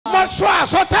Mo sọ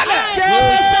àsọtẹ́lẹ̀.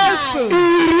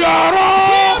 Ìrì ọ̀rọ̀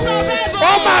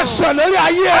ó máa sọ lórí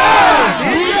ayé.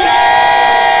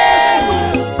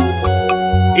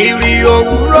 Ìrì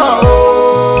òwúrọ̀ o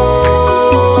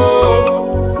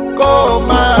kó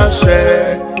máa ṣẹ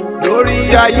lórí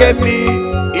ayé mi.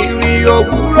 Ìrì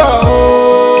òwúrọ̀ o.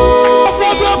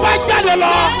 Fọ́dún bá jáde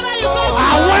lọ,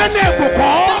 àwọn ẹni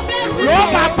ìbùkún ló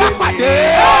máa bá pàdé.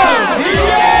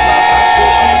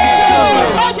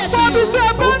 Fọ́dún tí ẹ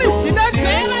bá rìn sí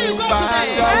lẹ́gbẹ̀ẹ́,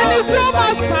 ẹni tí ó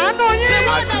máa ṣàánú yín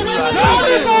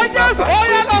lórúkọ Jésù ó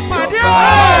yẹ lọ pàdé.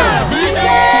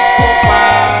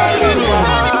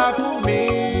 Fún mi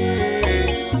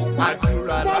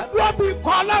àdúrà Lọ́bí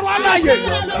kọ́ lọ́wọ́ láyè.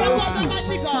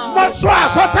 Mo sọ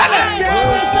àsọtẹ́lẹ̀.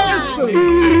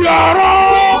 Ìrì ọ̀rọ̀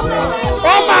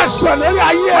ó máa sọ lórí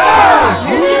ayé.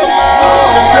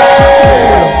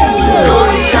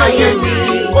 lórí ayé mi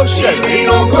kò ṣẹ̀rí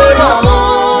òwúrọ̀ o.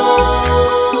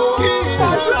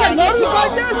 Lórúkọ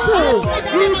Jésù,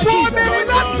 ìbọn mi ni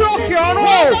láti òkè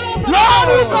ọ̀run.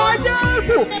 Lórúkọ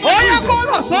Jésù, ó yẹ kó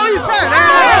rọ̀ sórí ìfẹ́ rẹ.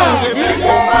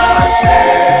 Kò máa ṣẹ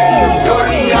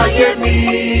lórí ayé mi.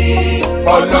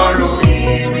 Ọlọ́run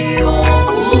ìrì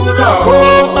òwúrọ̀ o.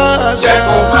 Jẹ́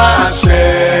kó máa ṣẹ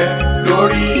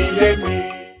lórí ilé mi.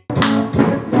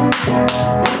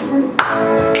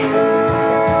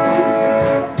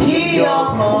 Kí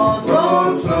ọkàn tó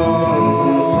ń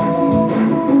sùn,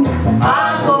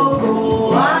 àkókò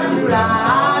àdúrà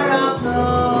àárọ̀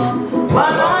tán, wà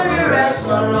lórí rẹ̀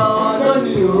sọ̀rọ̀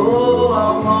lónìí ó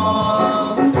ọmọ.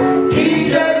 Kí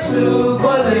Jésù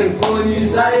kó lè foyín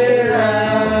sáyé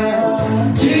rẹ̀.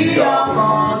 Kí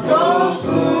ọkàn tó ń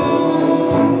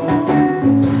sùn,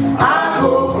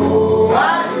 àkókò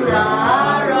àdúrà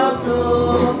àárọ̀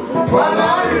tán, wà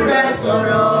lórí rẹ̀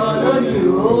sọ̀rọ̀ lónìí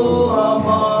ó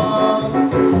ọmọ.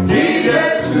 Kí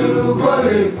Jésù kó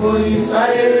lè foyín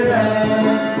sáyé rẹ̀.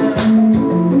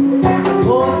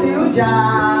 Mo ti ń jà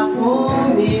fún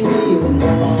mi ò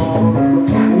mọ̀,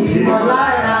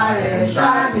 ìmọ̀lára rẹ̀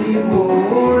ṣáà ni mò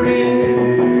ń rí.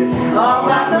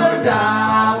 Ọba tó jà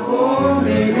fún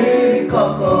mi ní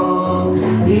kọ̀kọ̀,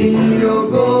 ìyìn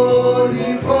ògo ní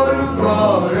forúkọ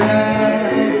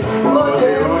rẹ̀. Bó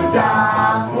ṣe ń jà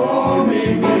fún mi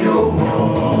ò mọ̀,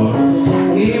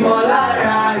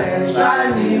 ìmọ̀lára rẹ̀ ṣáà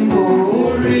ni mò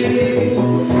ń rí.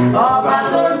 Ọba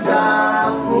tó jà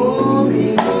fún mi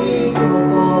ní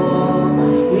kọ̀kọ̀,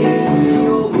 ìyìn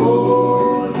ògo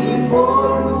ní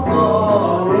forúkọ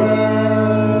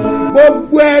rẹ̀.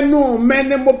 Gbogbo ẹnu mi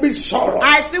ni mo fi sọ̀rọ̀.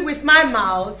 I speak with my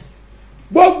mouth.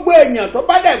 Gbogbo èèyàn tó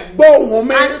bá dẹ̀ gbọ́ ohùn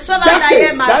mi And so that I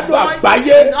hear my jákèjádò voice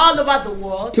àgbáyé all over the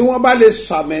world, tí wọ́n bá lè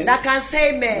sàmì. that can say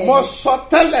amen. Mo sọ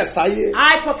tẹ́lẹ̀ sáyé.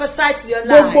 I prophesy to your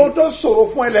Gbogbo life. tó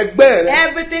ṣòro fún ẹlẹgbẹ́ rẹ.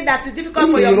 Everything that is difficult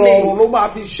for your Ìrọ̀rùn ló mates, máa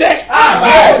fi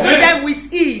ṣe. do them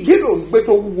with ease. Kí ló ń gbé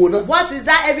tó wúwo náà? What is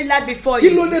that heavy light before Kí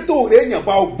ló you? dé tó rè èèyàn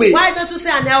bá ọ gbé? Why don't you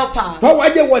say an helper?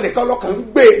 Tọ́wájẹ́ wọ nìkan lọ́kàn ń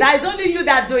gbé. That is only you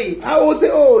that do it. Àwọn tí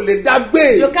o lè dá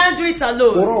gbé. You can't do it Kò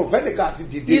alone. rọrùn fẹ́ nìkan àti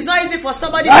dìde. It's not easy for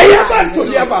somebody to Ayé rise bá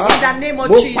tòlí alone. ẹ̀bà In the hàn. name of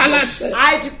Mo Jesus, paláṣẹ.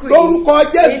 I decree. Lórúkọ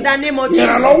Jésù. In the name of Jesus.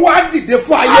 Ìrànlọ́wọ́ á dìde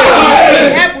fún ayé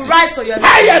The help will rise for your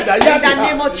life. Ayé In the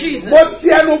name of Jesus. Mo ti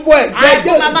ẹnu bọ I ẹ̀jẹ̀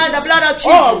put my mind the blood of Ọ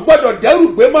Jesus. gbọ́dọ̀ dẹrù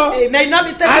gbé mọ́. It may not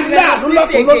be taken Alẹ́ àánú lọ́tún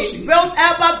responsibility lósì. again. Both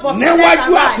helper, prophet, Níwájú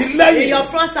and àti right. lẹ́yìn. In your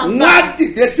front and Wọ́n á back.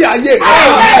 dìde sí ayé It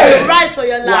will rise for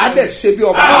your Wàá life. dẹ̀ ṣe bí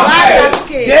ọba. Rise as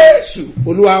king. Jésù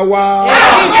Olúwa wa.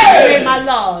 In Jesus' name, my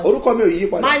Lord. Orúkọ mi ò yí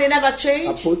padà. Mine never change.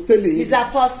 Apostoli He's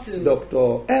apostle.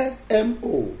 Dr.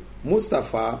 S.M.O.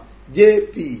 Mustapha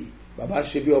J.P.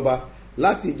 Babasebioba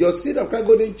láti ìjọ Seed of Christ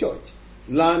Golden Church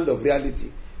Land of Reality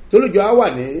tólùjọ á wà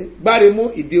ní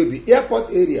Gbáremú Ìdíòbí Airport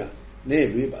area ní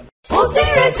ìlú Ìbàdàn. ó ti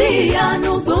retí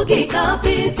ìyanu gbòógì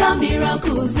capital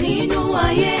miracles nínú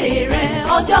ayé rẹ̀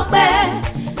ọjọ́ pẹ́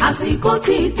àsìkò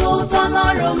tí tó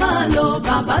tọ́lọ́run máa lo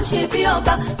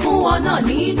Babasebioba fún wọn náà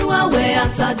nínú àwẹ̀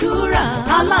àtàdúrà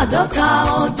aládọ́ta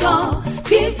ọjọ́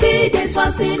 50 days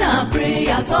fasting and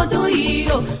prayer tọdún yìí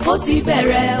ó ti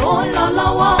bẹ̀rẹ̀ ó ń lọ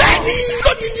lọ́wọ́. Bẹ́ẹ̀ni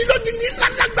lódìdí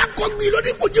lálàgbà kọ́gbìn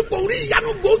lórí kojúpọ̀ orí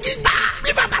ìyanu gbòógì gbà.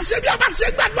 Bí Babasebioba ṣe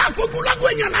gbàdúrà fógúnlọ́gọ̀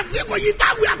èèyàn lásìkò yìí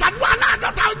táwé àtàdúrà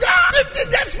aládọ́ta ọjọ́. 50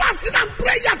 days fasting and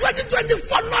prayer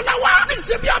 2024 lọ́lọ́wọ́. Ní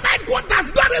Sebioba headquarters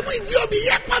Gbáremú Ìdíòbí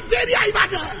Airport area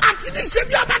Ìbàdàn. Àti ní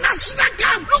Sebioba national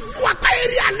camp Lúfùwàpá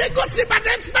area Lagos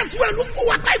Ìbàdàn expressway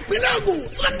Lúfùwàpá ìpínlẹ̀ Ògùn.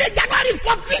 Sunday January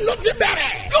 14 ló ti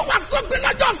bẹ̀rẹ̀. Yóò wá sọ́gbìn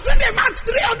lọ́jọ́ Sunday March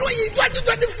 3 ọdún yìí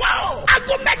 2024.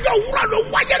 Aago mẹ́jọ òwúrọ̀ ló ń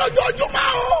wáyé lójoojúmọ́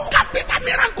o. Capital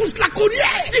miracles la kò rí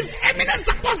ẹ̀. His eminence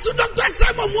apostle Dr.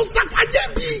 S.M.O. Mustapha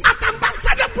J.B. at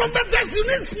ambassador prophetess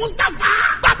Eunice Mustapha.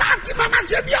 Bàbá àti màmá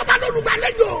Sebioba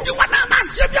lólùgbàlejò. Ìwọ náà máa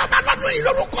Sebioba lọ́dún yìí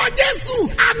lórúkọ Jésù.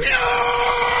 Àmín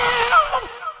o.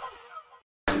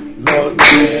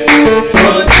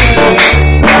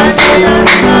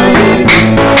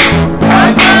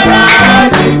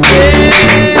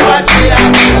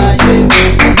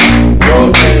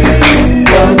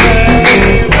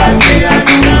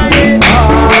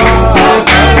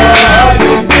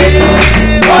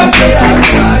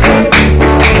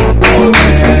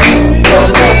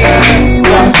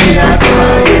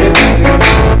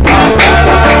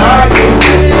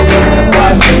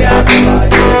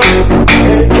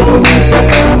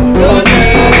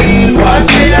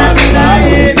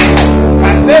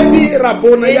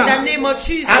 bona In ya the name of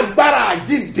Jesus. agbára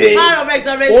àjíǹde Power of ó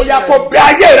resurrection. yá kó bẹ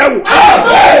ayé rẹ wò.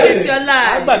 This is your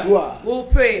life. agbàdúrà We'll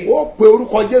pray. ó pe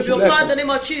orúkọ Jésù You call the lẹ́kọ̀ọ́ name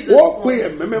of Jesus. ó pe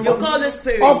ẹ̀mí You call mímọ́ the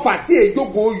Spirit. ọfà tí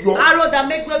èjókòó yọ Arrow that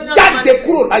make glory not jáde manifest.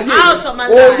 kúrò láyé Out of my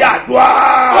rẹ ó life. yá àdúrà.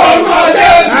 Orúkọ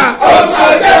Jésù, orúkọ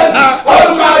Jésù,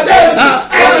 orúkọ Jésù.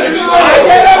 Ẹ̀mí mímọ́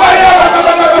ayé rẹ̀ wáyé.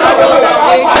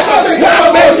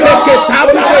 Mese que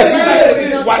tabu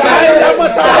de wala ya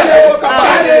mata o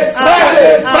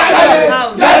kaba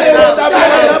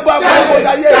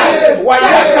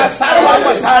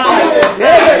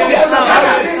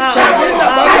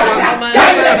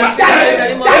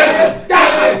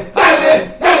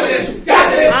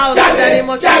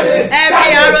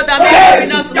every arrow that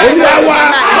makes us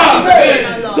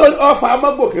so ọfà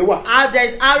amagboke wa there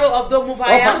is arrow of don't move ọfà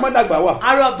higher, amadagba wa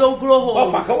arrow of don't grow old.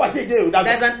 ọfà kan wà tí ìjẹ́ yóò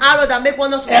There's dàgbà an arrow that make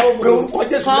one us to ẹ grow pé orúkọ old.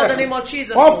 Jésù Call the name lẹ́kọ̀ọ́ of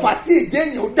Jesus. ọfà tí ìjẹ́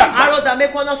yóò dàgbà Arrow that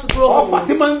make one us to grow old. ọfà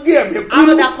tí máa ń gé ẹ̀mí Arrow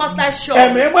kúrú that cause that short.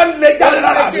 ẹ̀mí máa ń lé jáde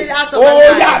lára mi Out of ó my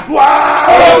life. yá àdúrà.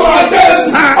 Orúkọ Jésù,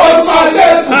 orúkọ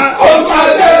Jésù, orúkọ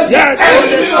Jésù. Yes.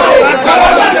 Ẹ̀mí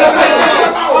mímọ́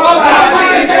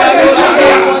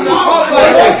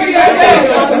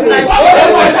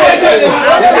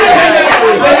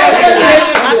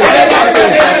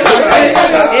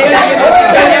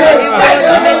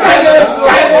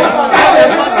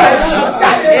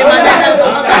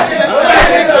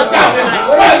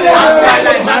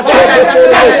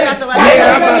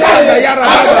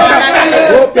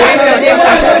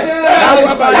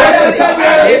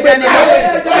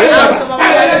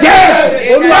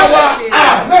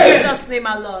Jesus name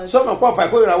our Lord. sọmọ pọ fà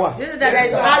ìkórira wa You know that there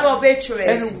is arrow of hatred.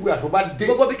 ẹni gbé àtúbà dé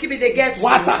Gbogbo bí kíbi they get to.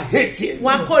 wàá sà hate yẹ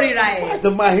Wọ́n á kórìíra ẹ̀. wàá tó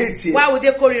máa hate yẹ Why would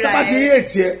they kórìíra tọ́ba ti ẹ̀?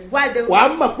 hate yẹ Why they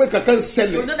wàá mọ̀ pé kankan you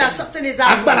ṣẹlẹ̀ know that something is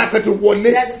happening. agbára kan ti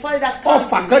wọlé There's a folly that's coming.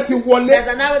 ọfà kan ti wọlé There's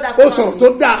an arrow that's ó coming. sọ̀rọ̀ tó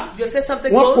dáa You say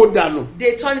something wọ́n good. kó dànù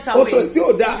They turn it ó away. sọ̀rọ̀ tí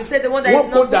ò dáa You say the one that wọ́n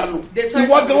is kó not dànù good. They turn it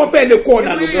ìwọ gan away. wọ́n fẹ́ẹ́ lè kó Even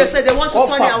dànù you say they want to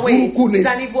turn ọfà it away. burúkú ni It's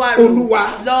an evil arrow. olúwa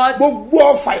Lord, gbogbo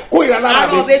ọfà ìkórira lára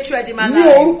arrow of mi hatred in my ní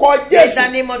life. orúkọ In the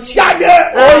Jésù name of Jesus. jáde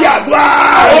ó yá àdúrà.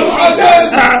 orúkọ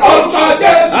Jésù, orúkọ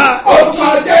Jésù, orúkọ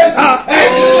Jésù.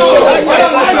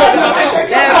 Ẹ̀mí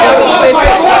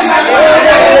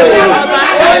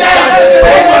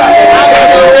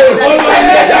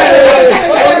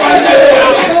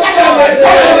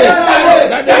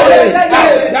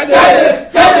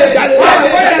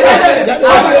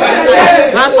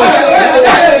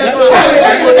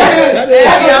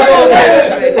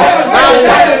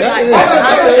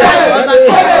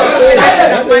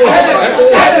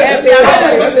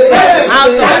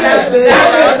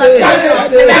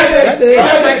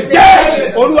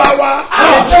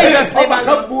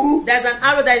There's an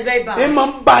arrow that is very bad. ẹ máa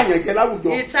ń bá àyàn jẹ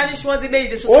láwùjọ It tarnish one's image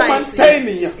in the ó máa ń tẹ́ society.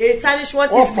 ènìyàn It tarnish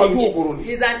one's Wọ́n fojú image. òkòrò ni.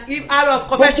 It's an arrow of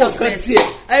Gbogbo covetousness. nǹkan tiẹ̀.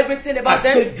 Everything about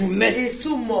them àṣejù nẹ is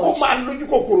too ó much. máa lójú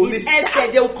kòkòrò ní It's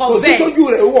essence they will kò sí tójú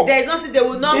covet. rẹ̀ wọ̀ There is nothing they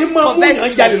will not Ní máa mú covet.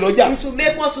 èèyàn jalè lọ́jà. It will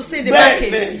make one to stay in the bẹ́ẹ̀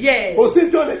market. ni Yes. kò sí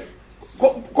tó lè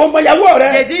kò mọ ìyàwó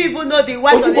They rẹ didn't even know the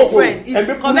wives of ojú his kòkòrò friend. It's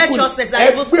ẹ̀mí burúkú covetousness and ẹ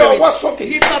evil gbé ọwọ́ spirit. sókè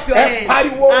Lift up your ẹ hand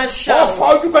pariwo and shout. ọfọ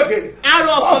ojú gbẹgẹrẹ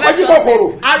Arrow of ọfọ ojú covetousness. kòkòrò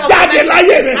Arrow of jáde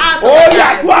láyé rẹ covetousness. ó yá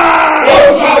dùá.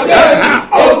 orúkọ Jésù,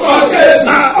 orúkọ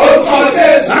Jésù, orúkọ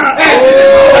Jésù.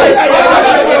 Ẹ̀mí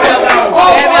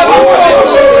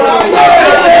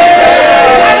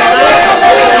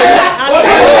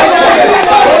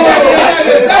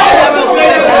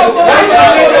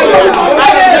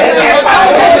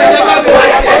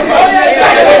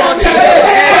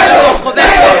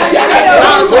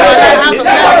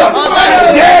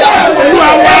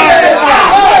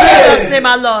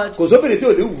My Lord. kò sóbìnrin tí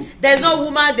ò ní wù There's no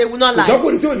woman they will not kò like.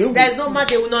 sọ́kùnrin tí ò ní wù There's no man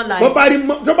they will not tó like.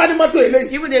 bá ní mọ́tò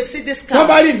eléyìí Even if they see this tó car,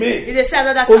 bá rí if mi they see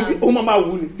another ojú car, ó máa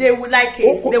wù ni they will like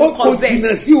it. They will ó covet.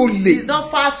 jìnnà sí olè It's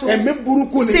not far to ẹ̀mí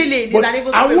burúkú ni stealing. It's But an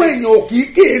evil àwọn spirit. èèyàn ò kì í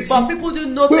kíyèsí But people do pé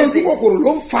notice ojú it. kòkòrò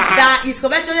ló ń fà á That is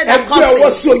conventional ẹ that gbé ọwọ́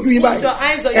causes. sí ojú yín Put báyìí your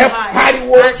eyes on ẹ your eyes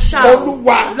pariwo and shout.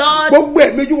 olúwa Lord, gbogbo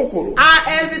ẹ̀mí ojú kòkòrò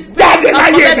every jáde spirit of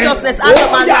láyé mi covetousness out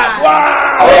of my ó yá life. wá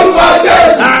orúkọ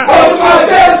Jésù, orúkọ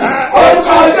Jésù,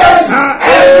 orúkọ Jésù.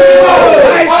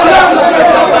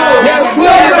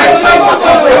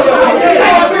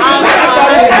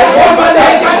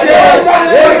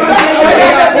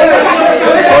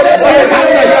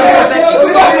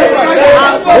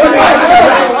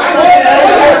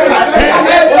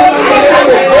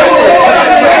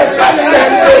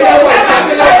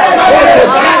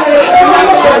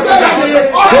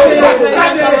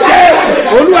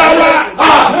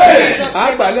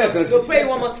 We'll pray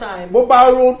one more time. bó bá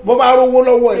rówó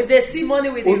lọ́wọ́ If ẹ̀ they see money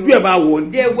with ojú you, ẹ̀ máa wọ̀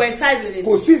ni they will entice with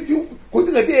kò it. sí tí kò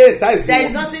sí kẹ́tí ẹ̀ ta ẹ̀sìn wọn. There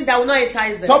is nothing that will not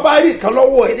entice them. tọ́ba rí kan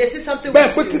lọ́wọ́ If ẹ̀ they see something bẹ́ẹ̀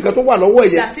pé with you, kíkan tó wà lọ́wọ́ ẹ̀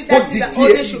yẹn that see kó that di thing that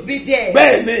they tiẹ̀ should be there.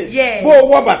 bẹ́ẹ̀ ni Yes. bó o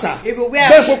wọ bàtà If you wear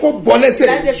bẹ́ẹ̀ pé kó bọ́ lẹ́sẹ̀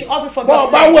that they should offer from bọ́ your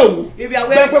ọ bá friend. wẹ̀wù If you are bẹ́ẹ̀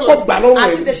wearing pé kó clothes, gbà lọ́wọ́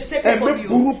as ẹ̀ if they should take it ẹ̀mí from you.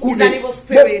 burúkú It's ni an evil mo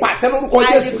spirit. pàṣẹ lórúkọ I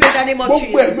Jésù decree in the name of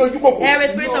gbogbo Jesus. ẹ̀mí ojú kòkò Every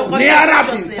spirit of ní arabi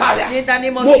consciousness, táyà in the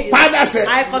name of mo Jesus. padà sẹ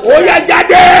I cut ó yá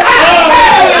jáde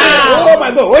oh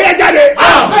my God ó yá jáde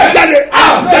jáde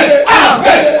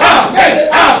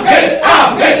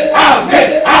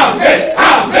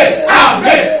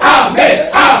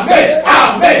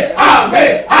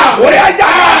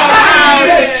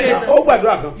ó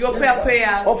gbàdúrà kan Your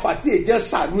prayer. ọfà tí èjẹ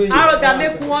sàánú Arrow èyàn that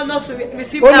make one not to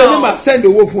receive ó lè ní help. màá send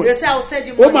owó fún They ẹ say I will send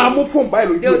you ó máa money. mú fóònù báyìí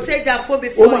They lójú will ẹ take their phone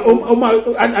before you. ó máa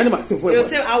á ní màá sìn fún They will ẹ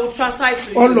say I will transfer it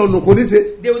to you. ọlọ́ọ̀nù kò ní ṣe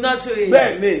They will not do it.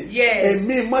 bẹ́ẹ̀ ni Yes.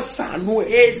 ẹ̀mí mọ́ sàánú ẹ̀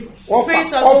Yes.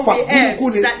 Spirits of ọfà the air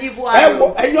burúkú ni is an evil ẹ arrow.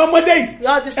 wọ ẹ̀yin ọmọdé yìí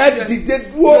All these ẹ children, dìde you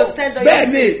dúró will stand on bẹ́ẹ̀ your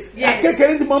ni feet. Yes.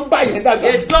 akékeré tí mo ń bá yẹn dàgbà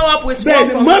It grow up with bẹ́ẹ̀ small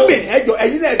ni from mọ́mì home. ẹjọ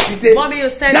ẹ̀yin náà dìde Mommy, you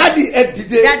stand dáàdì ẹ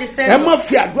dìde Daddy, stand ẹ up. má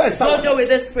fi àdúrà ẹ sáwọn Don't do with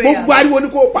this prayer. gbogbo ariwo ni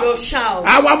kò pa You'll shout.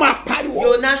 àwa máa pariwo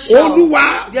You'll not shout. olúwa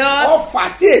God. ọfà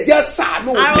tí èjẹ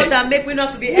sàánú Arrow mi that make me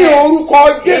not to be ní helped. orúkọ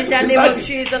In the name of Jésù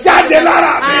Jesus. jáde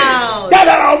lára mi Out. jáde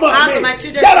lára ọmọ Out mi of my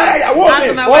children's jáde lára life. ìyàwó Out mi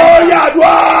of my ó wife's yá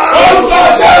àdúrà. Orúkọ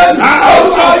Jésù,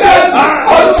 orúkọ Jésù,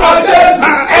 orúkọ Jésù,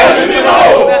 ẹ̀mí mímọ́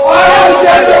o, ọ̀rọ̀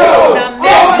Jésù o, That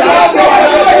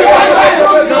makes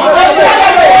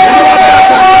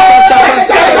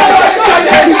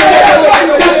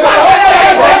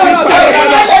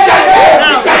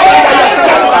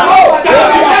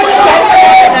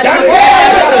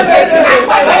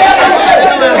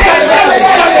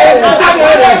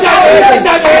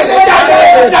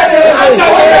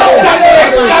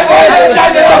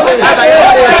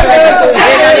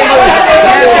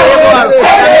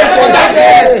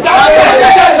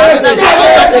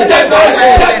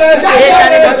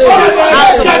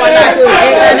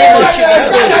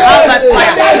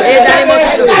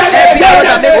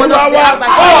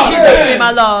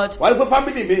Lord. wà á gbé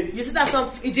family mi. You see that some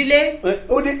ìdílé.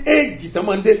 ó ní éèjì tó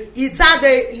máa ń dé. It's at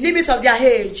the limits of their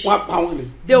age. wọ́n á pa wọn ni.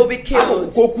 They will be killed.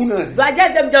 àkókò kú náà ni. Do I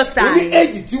get them just ó ní die?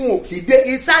 éèjì tí wọn ò kì í dé.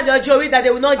 It's at the jury that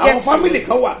they will not get àwọn family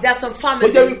kan wà. There are some tó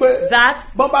families jẹ́ wípé that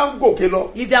bọ́n bá ń gòkè lọ.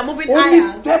 if they are moving ó ní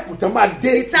higher, step tó máa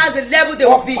dé. it has a level they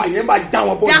will be. ọfà yẹn máa já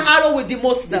wọn bọ́. That arrow will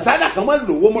demote them. ìsáyà kan máa ń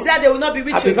lò wó mọ́. Is that they will not be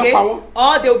rich àbí kan again pa wọ́n.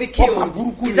 or they will be killed. ọfà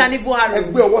burúkú It's an evil arrow.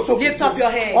 ẹgbẹ́ ọwọ́ sókè. Lift up your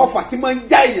hand. ọfà tí máa ń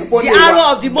já èèyàn bọ́ The ní ìwà. arrow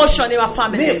of demotion in our ní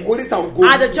family. ìkórìtà ògo.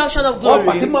 At the junction of glory.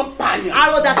 ọfà tí máa ń pààyàn.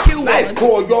 Arrow that kill láì one. tó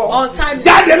ọjọ́. Untimely.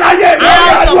 jáde láyé mi.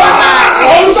 Out of my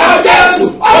life. orúkọ Jésù,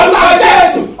 orúkọ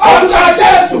Jésù, orúkọ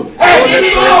Jésù, ẹ̀mí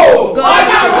mímọ́ o, God,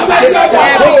 ọ̀nà àkọsílẹ̀ every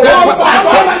ọ̀pọ̀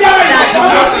arrow àwọn jẹ́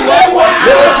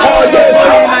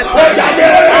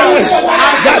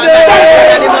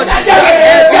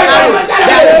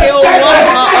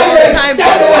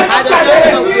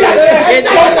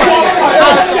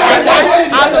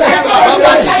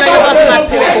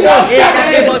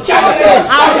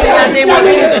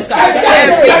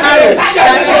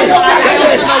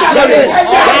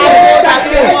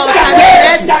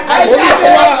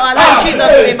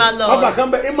ọfà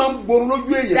kan bẹ ẹ máa ń gbòòrò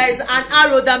lójú èèyàn. There is an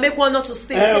arrow that make one not to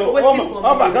sleep. Take away sleep from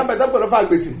ọfà you. kan bẹ tẹ́gbẹ̀rẹ̀ fà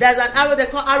gbèsè. There's an arrow they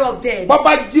call arrow of death.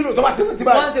 bọ́bá jírò tó bá tẹ́lẹ̀ tí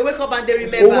Once báyìí. they wake up and they òun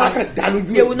á remember, kàn dá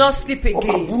lójú they will not sleep ọfà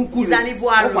again. burúkú It's ni an evil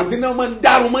arrow. ọfà tí náà máa ń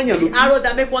dárun mọ́yàn lójú. Arrow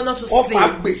that make one not to ọfà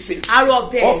sleep. gbèsè. Arrow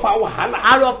of death. ọfà wàhálà.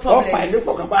 Arrow of problems. ọfà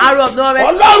ìlẹ́fọ̀kànbalẹ̀. Arrow of no rest.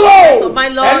 ọlọ́run of my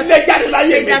Lord. ẹlẹ́jáde láyé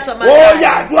Take mi. that of my ó life.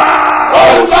 yà dùá.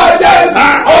 orúkọ Jésù,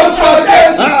 orúkọ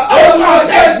Jésù, orúkọ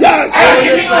Jésù, ẹ̀mí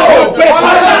mímọ́ o,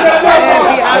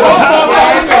 ọ̀nà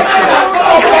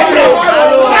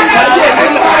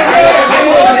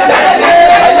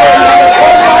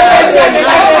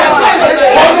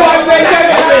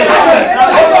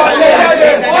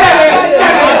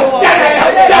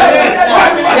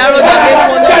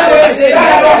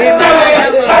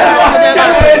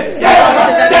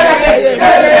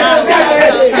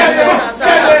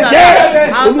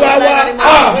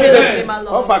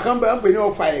ọfà kan bẹ ń pè ní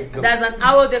ọfà ẹ̀gàn. There's an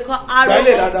arrow they call arrow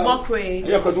Bẹ́ẹ̀lì of dáadáa. mockery.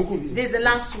 ẹyọ kan tó kù ní. This is the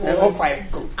last one. ọfà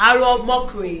ẹ̀gàn. Arrow of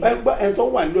mockery. ẹ tó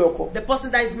wà nílé ọkọ. The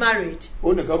person that is married.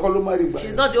 ó nìkan kọ́ ló má rí gbà.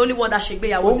 She's not the only one that ó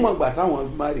ṣègbéyàwó mọ̀ there. gbà táwọn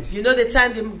má rí. You know the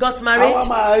time they got married? àwọn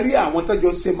máa rí àwọn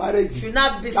tọ́jọ́ ṣe marriage. Should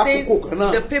not be saying lákòókò kan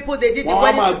náà. the people they did the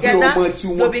Wọ́n á máa wedding gbé ọmọ together.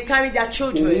 tiwọn. They'll be carrying their òun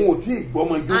children. ò tí ì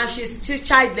gbọ́mọjú. And she's still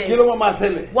childless. kí ló wọ́n máa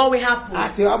ṣẹlẹ̀. What will happen?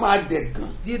 àti wọ́n máa dẹ̀gàn.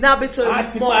 You now be to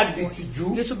àti máa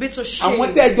dìtìjú. You should be to shame.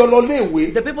 àwọn tẹ́jọ́ lọ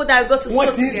léèwé. the people that go to school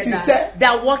together, they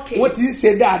are working.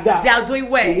 They are doing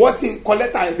well. You are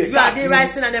doing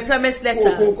writing an employment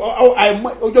letter.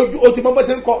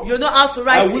 You know how to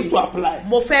write it.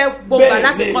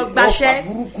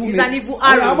 Is an evil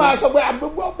arrow.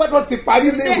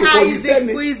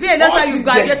 He's being a letter you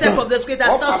graduated from the school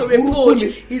that starts to reproach.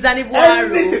 He's an evil arrow.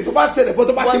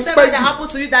 Whatever that happened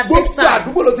to you that takes time.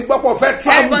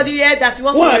 Everybody here that you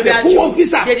want to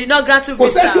graduate, they did not grant you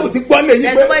visa. There's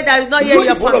somebody that is not here in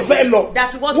your family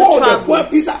that you want to travel.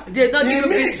 They did not give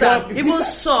you visa. Even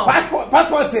so,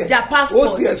 their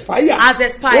passport has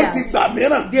expired.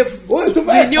 They've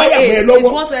renewed it. It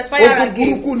wants to expire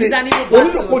again. It's an evil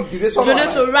battle. You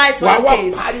need to rise for a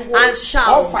case and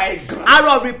shout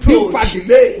arrow of reproach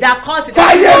that causes to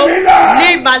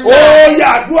leave my life.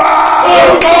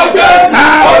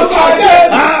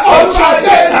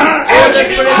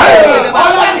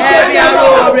 Every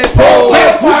arrow of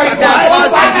reproach that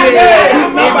causes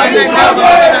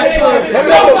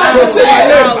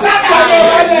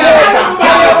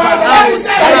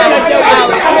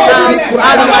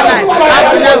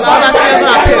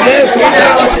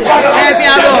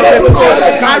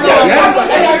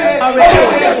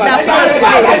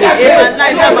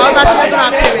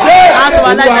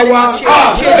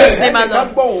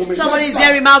somebody is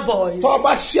hearing my voice.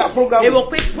 It will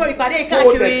quick for I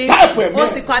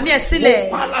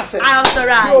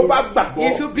authorize.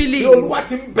 If you believe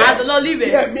as the Lord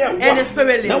lives and the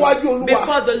Spirit lives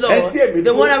before the Lord,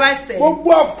 the one arrested,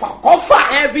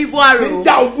 every arrow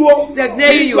that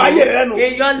nail you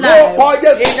in your life,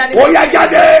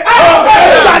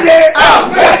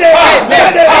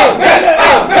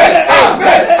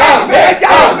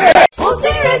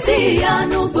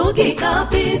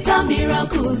 capital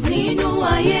miracles nínú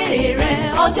ayé rẹ̀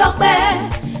ọjọ́ pẹ́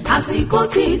àsìkò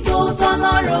tí tó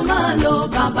tọ́lọ́run máa lo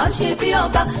bàbá ṣe bí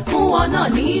ọba fún wọn náà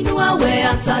nínú àwẹ̀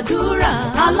àtàdúrà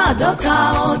aládọ́ta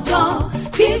ọjọ́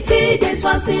 50 days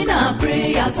fasting and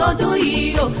prayer tọdún yìí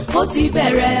ó ti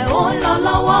bẹ̀rẹ̀ ó ń lọ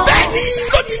lọ́wọ́. bẹ́ẹ̀ni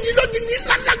lódìdí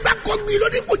lálàgbà kọgbìn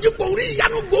lórí kojúpọ̀ orí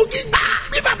ìyanu gbòógì gbà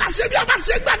bí bàbá ṣe bí ọba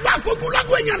ṣe gbàdúrà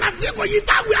fógúnlọ́gọ̀ èèyàn lásìkò yìí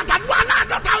táwé àtàdúrà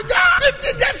aládọ́ta ọjọ́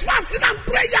 50 days fasting and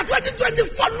prayer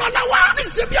 2024 lọ́lọ́wọ́ ní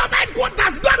ṣe bí ọba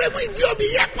headquarters gbọ́rẹ̀mú ìdí omi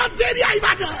airport area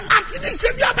Ìbàdàn àti ní ṣe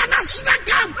bí ọba national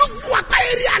camp lùfùwàpá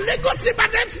area Lagos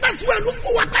Ìbàdàn expressway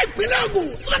lùfùwàpá ìpínlẹ̀ Ògùn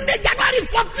Sunday January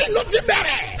 14 ló ti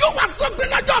bẹ̀rẹ̀ yóò wá sọ́gbìn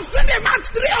lọ́jọ́ Sunday March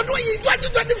 3 ọdún yìí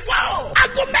 2024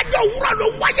 aago 8 òwúrọ̀ ló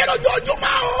ń wáyé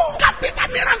lójoojúmọ́ o capital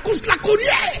miracles la kò rí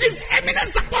ẹ̀ his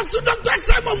eminence apostle Dr.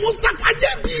 Simon Mustapha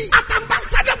JB at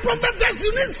ambassador prophetess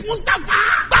Eunice Mustapha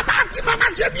bàbá àti màmá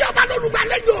ṣe bí ọba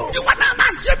lólùgbàlejò ìwọ náà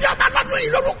máa ṣe bí ọba lọ́dún yìí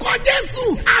lórúkọ Jésù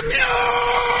àmín o.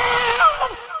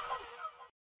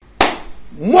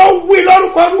 Mo wí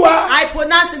lórúkọ Olúwa. I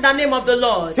pronounce in the name of the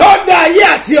Lord. Tí ó dá ayé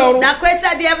àti ọ̀run. That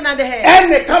created the heaven and the earth.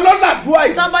 Ẹnìkan ló làdúrà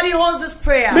yìí. Somebody holds this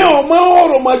prayer. Mi ò mọ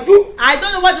oorun mọ́jú. I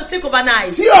don't know what to think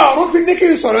overnight. Tí ọ̀run fi ní kí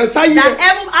n sọ̀rọ̀ sáyé. That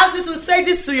heaven asked me to say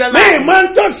this to your life. Mi máa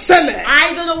ń tó ṣẹlẹ̀.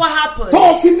 I don't know what happened.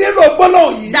 Tó fi nílò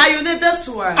gbólóhùn yìí. That you need this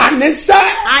word. Àníṣe.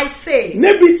 I say.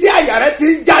 Níbi tí àyà rẹ ti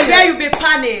ń já yẹn. There you be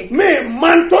panic. Mi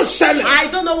máa ń tó ṣẹlẹ̀. I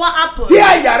don't know what happened. Tí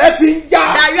àyà rẹ fi ń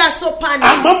já. That you are so panic.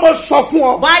 Àmọ́ mo sọ fún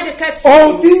ọ. Why the cat?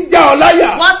 Ohun tí ń já ọ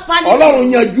láyà. What's panic?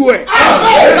 Ọlọ́run yanjú ẹ̀.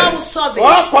 God will solve it.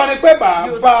 Wọ́n kọ́ ni pé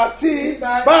bàbá tí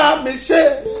bá mi ṣe.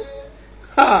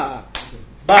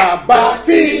 Bàbá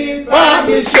tí bá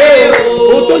mi ṣe.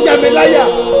 Ohun tó já mi láyà.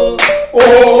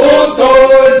 Ohun tó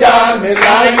já mi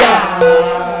láyà.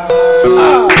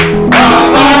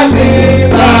 Bàbá tí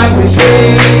bá mi ṣe.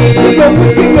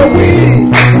 Kí ló wí?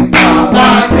 Bàbá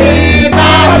tí bá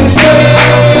mi ṣe.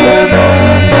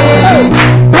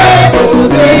 Ohun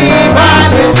tí bá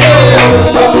mi ṣe.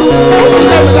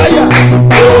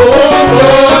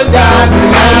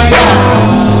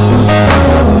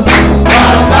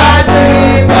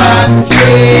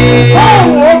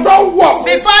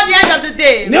 Before the end of the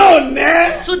day,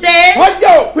 today, that's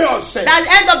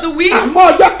the end of the week,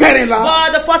 for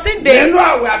the 14th day, in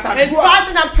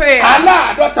fasting and prayer,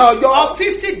 of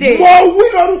 50 days, I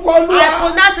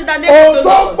pronounce in the name of the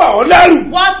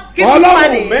Lord, what's giving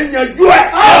money,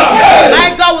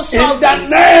 my God will solve in the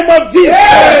name of Jesus.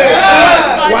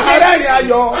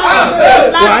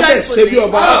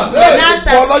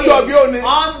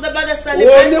 Also the brother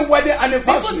celebrates.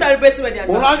 People celebrating with their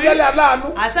anniversary.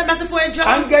 I said merciful angel.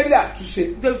 The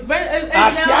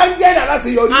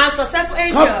angel and successful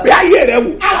angel.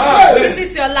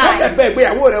 Visit your life.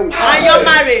 And you're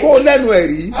married.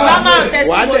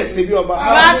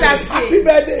 Happy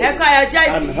birthday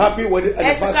and happy wedding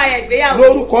anniversary.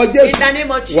 In the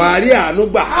name of Jesus. Wàá rí àánú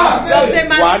gbà.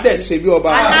 Wàá dẹ̀ ṣe bí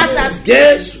ọba.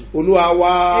 Jésù olúwa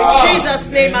wa. In Jesus'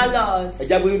 name, our Lord. ẹ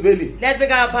jágbé bíbélì. Let's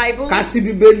bring our Bible. ká sí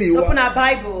bíbélì wa. Open our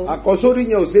Bible. àkọ́sórí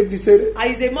yẹn ò ṣe fi ṣeré.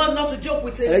 And it's a must not to joke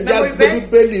with ẹ a memory jágbé verse.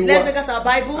 bíbélì wa. Let's bring us our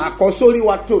Bible. àkọ́sórí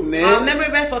wa tó ní. Our memory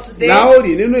verse for today.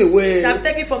 láòrì nínú ìwé Shall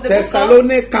take it from the book of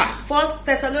Tẹsalóníkà. 1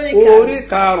 Thessalonica. orí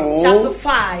karùn-ún. Chapter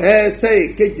 5.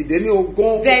 ẹsẹ̀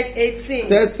ìkejìdínlógún. Verse 18.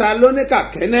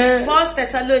 Tẹsalóníkà kẹ́nẹ́. 1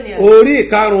 Thessalonica. orí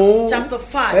karùn-ún. Chapter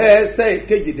 5. ẹsẹ̀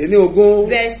ìkejìdínlógún.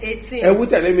 Verse 18. ẹ wí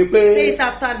tẹ̀lé mi pé. Say it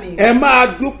after me. ẹ máa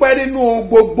dúpẹ́ nínú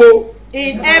gbogbo.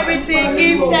 In everything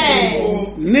give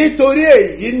thanks. nítorí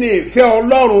èyí ni ìfẹ́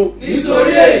ọlọ́run.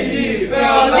 nítorí èyí ìfẹ́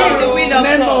For this is the will of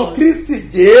nínú God. Kristi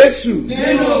Jésù.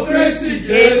 nínú Kristi In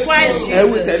Jésù. Christ ẹ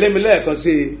wí Jesus. tẹ̀lé mi lẹ́ẹ̀kan sí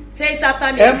i. Say it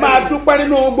after me. ẹ máa dúpẹ́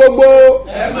nínú gbogbo.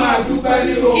 ẹ máa dúpẹ́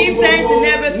nínú Give thanks in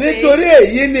everything. nítorí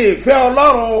èyí ni ìfẹ́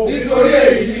ọlọ́run. nítorí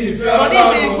èyí ìfẹ́ For this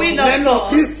is the Ọlọ́run. will of nínú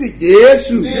God. Kristi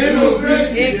Jésù. nínú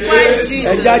Kristi In Christ Jésù.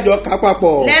 ẹ Jesus. jájọ ká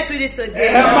papọ̀. Let's read it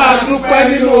again. ẹ máa dúpẹ́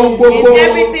nínú gbogbo. In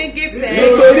everything give thanks.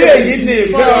 nítorí èyí ni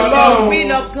For ìfẹ́ this is the ọlọ́run.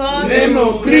 will of God.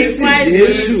 nínú Kristi In Christ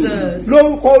Jésù. Jesus.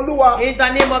 lórúkọ olúwa. In the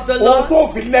name of the ohun Lord. tó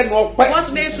fi lẹ́nu ọpẹ́.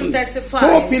 What makes you testify?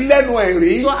 tó fi lẹ́nu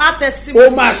ẹ̀rí. To have ó testimony.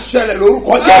 máa ṣẹlẹ̀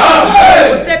lórúkọ It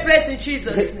Jésù. will take place in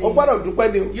Jesus' o name. gbọ́dọ̀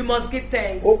dúpẹ́ ni o. You must give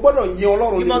thanks. o gbọ́dọ̀ yin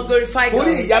ọlọ́run You must glorify God.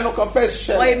 torí ìyanu kan fẹ́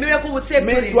Or a ṣẹlẹ̀. miracle will take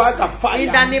mi place. dùn àgà fàyà.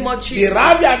 In the name of Jesus.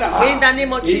 ìrábì àdá. In the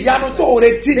name of Jesus. ìyanu tó o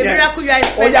retí The yẹn. miracle you are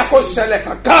ó yá kó expecting. ṣẹlẹ̀ It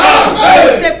kankan.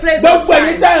 will take place on gbogbo ẹ̀yin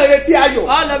time. tẹ́ ẹ̀ retí ayọ̀.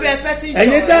 All of you expecting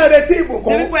ẹ̀yin joy. tẹ́ ẹ̀ retí The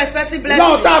ìbùkún. people expecting náà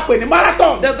blessing. tá a pè ní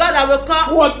marathon. The God that will come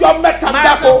fún ọjọ́ mẹ́ta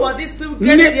marathon dáko. for these 2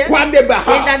 days ní here. kwandeba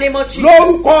ha. In the name of Jesus.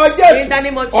 lórúkọ In the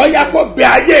name Jésù. of ó yá Jesus. kó bẹ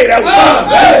ayé rẹ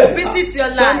wò. Visit your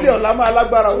Sunday life. ọ̀la máa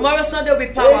lágbára o. Tomorrow Sunday will be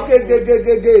powerful. It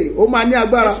gegegegege ó máa ní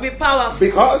agbára. will be powerful.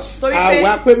 because Torí àwẹ̀ pé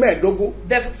apẹ́ mẹ́ẹ̀ẹ́dógún.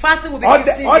 the fasting will be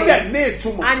ọdẹ 15 days. ní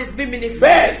ìtumọ̀. And it's been meaningful.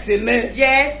 bẹ́ẹ̀ sì ni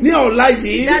Yet, ní ọ̀la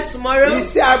yìí that's tomorrow.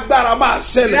 iṣẹ́ agbára máa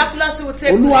ṣẹlẹ̀. miraculously will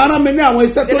take olúwa place. rán mi ní àwọn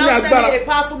iṣẹ́ The tó ní Lord agbára. sent me a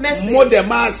powerful message. mo dẹ̀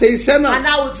máa ṣe iṣẹ́ And náà.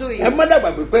 I will do it. ẹ má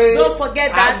dàgbà pé Don't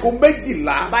forget that aago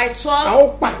méjìlá by 12 a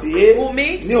ó pàdé we'll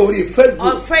meet ní orí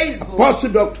Facebook. on Facebook. Apostle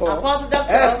Doctor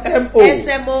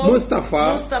SMO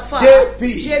Mustapha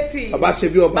JP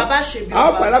Babasebioba. Babasebioba.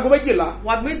 a ó pàdé aago méjìlá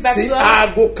What means by sí 12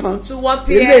 aago kan. to 1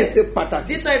 p.m. ilé ìṣe pàtàkì.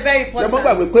 These are very ẹ má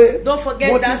gbàgbé important. pé Don't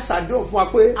forget mo ti that ṣàdéhùn fún wa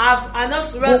pé I've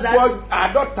announced to us gbogbo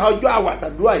that àádọ́ta ọjọ́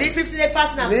àwàtàdúrà this yìí 50-day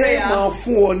fasting and ní prayer, máa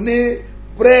fún ọ ní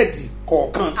búrẹ́dì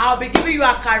kọ̀ọ̀kan. I'll be giving you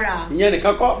akara. ìyẹn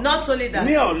nìkan kọ́. Not only that,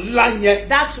 ní ọ̀la yẹn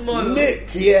that tomorrow,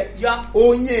 méèkì ẹ your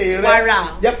oyin rẹ wàrà.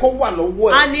 jẹ́ kó wà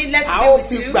lọ́wọ́ And ẹ let's a pray ó with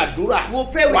fi you. gbàdúrà We'll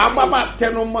pray with wàá you. má máa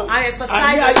tẹnu mọ́ I emphasize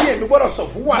àní ayé mi gbọ́dọ̀ sọ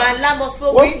fún wa my lamb must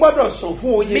flow ó with gbọ́dọ̀ sọ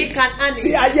fún oyin milk and honey. tí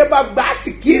ayé bá gbà á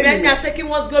sì kí When they are ènìyàn taking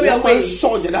one's glory wọ́n máa ń away, sọ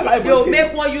ọ̀jẹ̀dá láì they will bọ́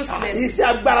make one useless. iṣẹ́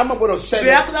agbára má gbọ́dọ̀ ṣẹlẹ̀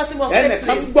Miraculously must take ẹnìkan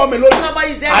place. gbọ́ mi lónìí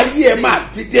Somebody is there ayé ẹ today. máa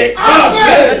dìde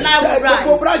Your life will rise.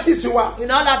 gbogbo branches wa In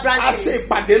all our a ṣe branches,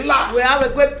 ìpàdé ńlá we have a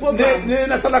great program. ní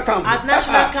national camp At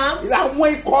national camp,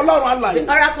 àwọn ikọ̀ ọlọ́run alàyè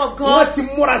the oracle of God, wọ́n ti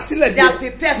múra sílẹ̀ they are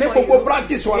prepared ní for gbogbo you.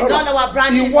 branches wa In all our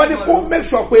branches ìwọ ni tomorrow. kó make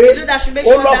sure pé So that you make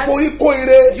o sure lọ that forí kó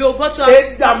ire you go to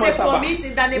take from it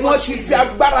in the name wọ́n of ti Jesus. fi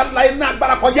agbára la iná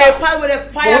agbára kọjá They power with a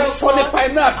fire wọ́n of sọ nípa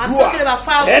God. iná I'm àdúrà talking about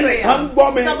fire of ẹnìkan prayer.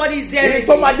 gbọ́ mi Somebody is èyí hearing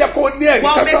tó me. máa jẹ́ kó ní ẹ̀rí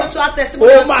What make you to kankan have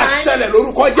testimony ó on máa time? ṣẹlẹ̀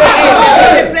lórúkọ It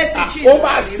will take place in Jésù Jesus' ó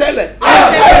máa name. ṣẹlẹ̀ It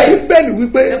will take place. bíbélì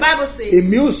wípé The Bible says,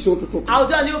 èmi ò sọ tuntun I'll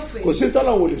do a new kò thing. sí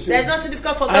tọ́lọ̀ wò lè ṣe There's nothing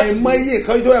difficult for God to do. àìmọye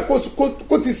kan tó yẹ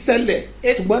kó ti ṣẹlẹ̀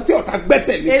ṣùgbọ́n tí ọ̀tá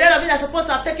gbẹ́sẹ̀ lé A lot of it are supposed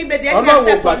to have taken place. The enemy Ọlọ́run has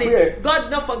stepped ò on gbàgbé ẹ. it. God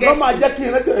did not forget lọ́ máa you. jẹ́ kí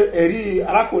n rántí ẹ̀rí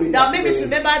arákùnrin That will make me to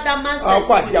remember that man's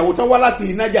ọkọ àti testimony. ìyàwó tán wá láti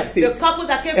Niger The State couple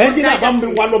that came from ẹnjìnà bá mi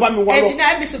Niger wá lọ bá mi wá lọ Engineer,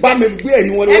 help me to bá get mi it. gbé ẹ̀rí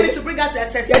wọn Help me lọ to bring out a ẹ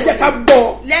jẹ́ testimony. ká gbọ́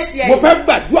Let's hear mo it. fẹ́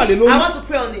gbàdúrà lé lórí I want to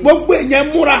pray on it. gbogbo èèyàn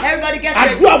múra Everybody get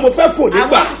ready. àdúrà mo fẹ́ fò I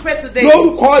nígbà want to pray today.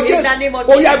 lórúkọ In the name of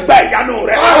Jésù ó yá Jesus. gba ìyanu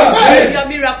rẹ. Receive your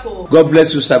miracle. God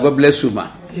bless you sir, God bless you ma.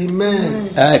 Amen.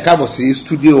 ẹ káàbọ̀ sí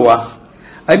studio wa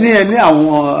ẹ ní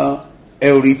àwọn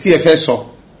ẹ̀rí tí ẹ fẹ́ sọ.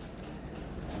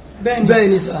 Bẹ́ẹ̀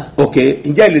ni sà. ok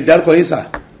ǹjẹ́ ẹ lè dárúkọ yín sà.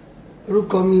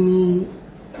 Orúkọ mi ni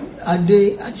Adé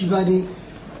Ajíbádé.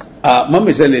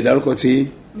 mọ́mí sẹ́ lè dárúkọ tí.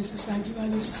 Mrs.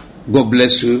 Ajíbádé sà. God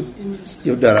bless you Amen sà.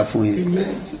 yóò dára fún yín.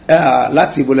 Amen.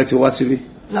 láti ibo lẹ ti wá síbí.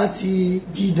 Láti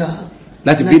Bídà.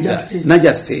 láti Bídà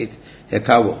Niger State ẹ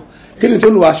káàbọ̀ kí ni tó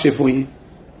lù wá ṣe fún yín.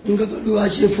 Nǹkan tó lù wá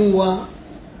ṣe fún wa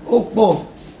ó pọ̀.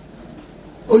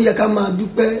 Ó yẹ ká máa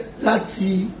dúpẹ́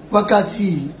láti wákàtí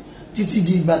yìí títí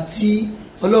di ìgbà tí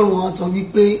Ọlọ́run á sọ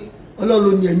wípé Ọlọ́run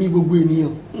ló ní ẹ̀mí gbogbo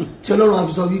ènìyàn tí Ọlọ́run á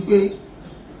fi sọ wípé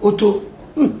ó tó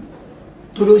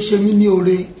torí ó ṣe mí ní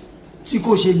oore tí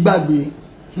kò ṣe gbàgbé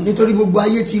nítorí gbogbo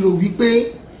ayé ti rò wípé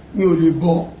mi ò lè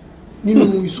bọ́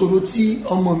nínú ìṣòro tí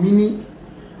ọmọ mi ní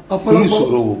fún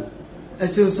ìṣòro wo. ẹ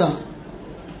ṣeun sà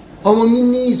ọmọ mi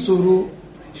ní ìṣòro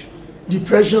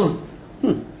depression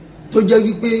tó jẹ́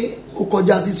wípé ó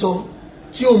kọjá sísọ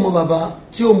tí ò mọ bàbá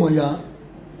tí ò mọ ìyá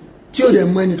tí ò dẹ̀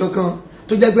mọ ẹnì kankan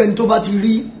tó jẹ́ pé ẹni tó bá ti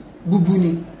rí bubu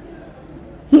ni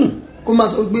kó máa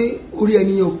sọ pé orí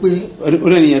ẹni yẹn ò pé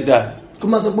orí ẹni yẹn dáa kó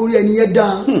máa sọ pé orí ẹni yẹn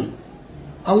dáa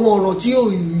àwọn ọ̀rọ̀ tí ò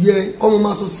yẹ kọ́ mo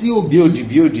máa sọ sí òbí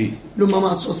bí òdì ló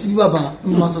máa sọ sí bàbá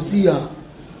ló máa sọ sí ìyá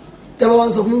tẹ́wọ́ wá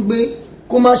ń sọ fún mi pé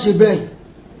kó má ṣe bẹ́ẹ̀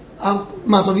a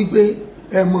máa sọ wípé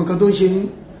ẹ mọ nǹkan tó ń ṣe yín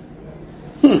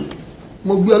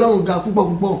mo gbé ọlọ́run ga púpọ̀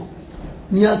púpọ̀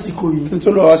ní àsìkò yìí. kí n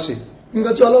tó lọ wá sí.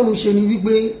 nǹkan tí ọlọ́run ṣe ni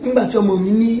wípé nígbà tí ọmọ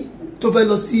mi ní tó fẹ́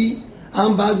lọ sí à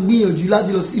ń bá gbìyànjú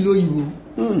láti lọ sí ìlú òyìnbó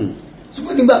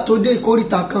ṣùgbọ́n nígbà tó dé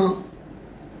ìkórìtà kan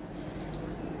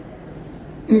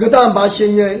nǹkan tá à ń bá ṣe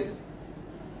yẹn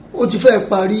ó ti fẹ́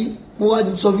parí wọ́n wá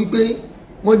sọ wípé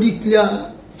wọ́n declare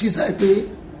visa pé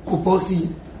kò bọ́ sí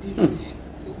i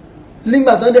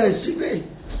nígbà tó dẹ̀ síbẹ̀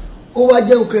ó wá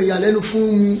jẹ́ nǹkan ìyàlẹ́nu fún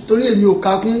mi torí èmi ò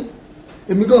kakún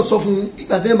èmi kàn sọ fún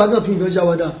ìgbà tẹ́yìn bá kàn fi nǹkan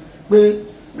ṣàwádà pé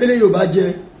pélé yóò bá jẹ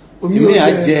omi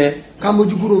yóò jẹ ká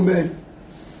mójú kúrò ń bẹ́ẹ̀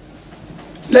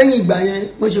lẹ́yìn ìgbà yẹn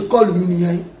wọ́n ṣe kọ́ọ̀lù mi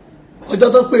nìyẹn ọjọ́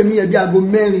tó pè mí ẹbí aago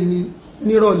 4 ni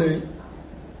nírọ̀lẹ́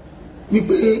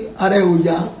wípé ara ẹ̀ ò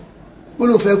yá ó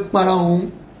lóun fẹ́ para òun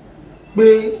pé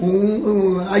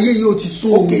òun ayé yìí ò ti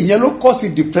sún òun. ok ìyẹn ló kọ́ sí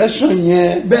depression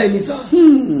yẹn. bẹ́ẹ̀ ni sá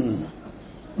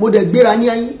mo dẹ̀ gbéra ní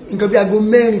nǹkan bí aago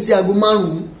 4 sí aago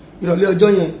 5 ìrọ̀lẹ́ ọjọ́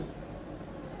yẹn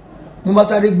mo bá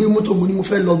sáré gbé mọ́tò mo ní mo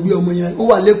fẹ́ lọ gbé ọmọ yẹn ó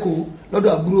wà lẹ́kọ̀ọ́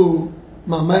lọ́dọ̀ àbúrò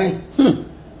màmá ẹ̀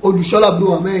olùṣọ́lá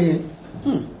àbúrò màmá ẹ̀ yẹn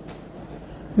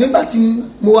nígbà tí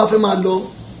mo wá fẹ́ máa lọ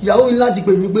ìyàwó mi láti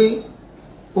pè mí pé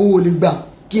òun ò lè gbà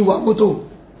kí n wá mọ́tò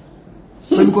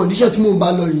pẹ̀lú condition tí mò ń bá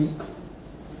lọ yìí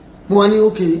mo wá ní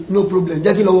ok no problem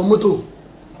jẹ́ kí n lọ wọ mọ́tò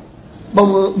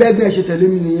bọ́mọ bẹ́ẹ̀gbẹ́ ẹ̀ ṣe tẹ̀lé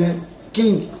mi nìyẹn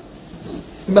king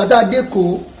ìgbà tá a dé kó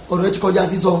ọ̀rọ̀ ẹ ti kọjá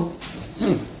sísọ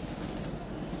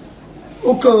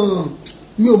ó kàn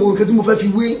mi ò mọ nǹkan tí mo fẹ́ fi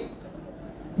wé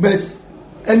but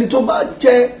ẹni tó bá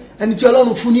jẹ́ ẹni tí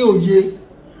ọlọ́run fún ní òye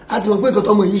a ti mọ̀ pé nǹkan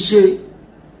tọmọ yìí ṣe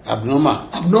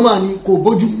abnormal ni kò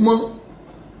bójú mọ́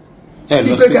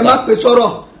ipe kẹ má pè sọ̀rọ̀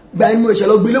gba ẹni mo ìṣẹ̀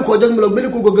lọ gbélé kọ ọjọ́ tí mo lọ gbélé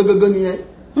kó gọgọgọgọ nìyẹn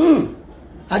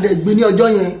a dẹ̀ gbé ní ọjọ́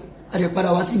yẹn a dẹ̀ padà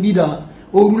wá sí bídà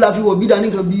òru la fi wọ bídà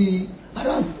nìkan bíi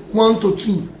around 1 to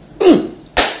 2.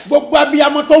 gbogbo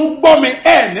abiyamọ tó ń gbọ́ mi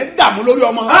ẹ̀ ní dààmú lórí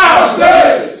ọmọ.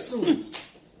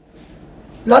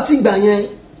 láti ìgbà yẹn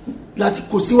láti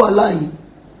kò sí wàhálà yìí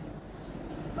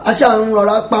aṣá ń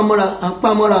rọra pamọ́ra à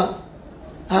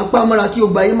ń pamọ́ra kí o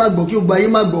gbà yé má gbọ́ kí o gbà yé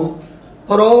má gbọ́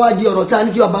ọ̀rọ̀ wá di ọ̀rọ̀ tí a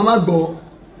ní kí bàbá má gbọ́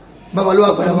bàbá ló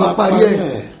wà padà wá parí ẹ̀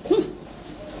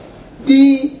bí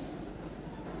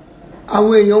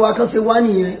àwọn èèyàn wa kan ṣe wá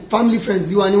nìyẹn family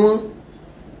friends wa ni wọ́n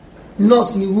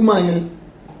nurse ni woman yẹn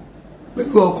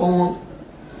pẹ̀lú ọkọ wọn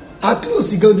a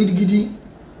close gan gidigidi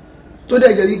tó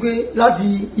dẹ̀ jẹ́ wípé láti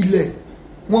ilẹ̀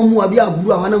wọ́n mú wa bí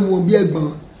àbúrò àwọn náà mú wọn bí ẹ̀gbọ́n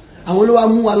àwọn ló wá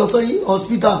mú wa lọ sí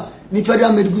hospital ní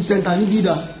Federal Medical Center ní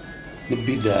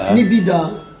bídà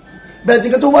bẹ́ẹ̀ sì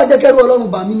kí tó wá jẹ́ kẹ́rù ọlọ́run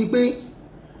bà mí ni pé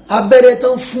abẹ́rẹ́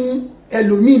tán fún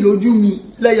ẹlòmíì lójú mi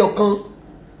lẹ́yọ̀kan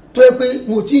tó yẹ pé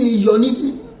mo tí ní yọ ní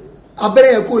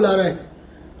abẹ́rẹ́ yẹn kó lára ẹ̀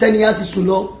tẹ́ni á ti sùn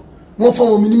lọ wọ́n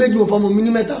fọmọ mi ní 2 wọ́n fọmọ mi ní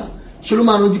 3 ṣe ló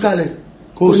máa rojú kalẹ̀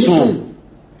kò ní sùn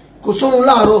kò sórun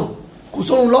láàárọ̀ kò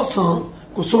sórun lọ́sàn-án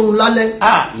kò sórun lálẹ́.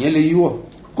 ìyẹn lè yíwọ.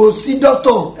 kò sí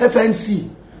dókítà FNC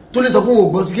tó lè sọ pé òun ò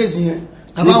gbọ́ sí kéèsì yẹn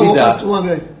tàbí àwọn kásítọ̀ wọn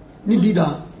bẹ̀ níbi ìdá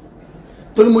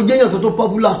torí mo jẹ́ èèyàn tó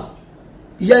popular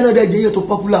ìyá iná dẹ̀ jẹ́ èèyàn tó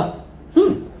popular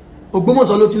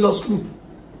Ògbómọ̀ṣọ́ ló ti lọ skul.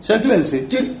 sẹ́kílẹ̀ ṣe.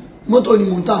 mọ́tò ni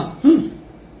mò ń tà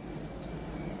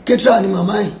kétra ni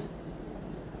màmá ẹ̀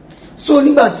so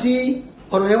nígbà tí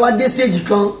ọ̀rọ̀ yẹn wá dé stage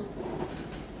kan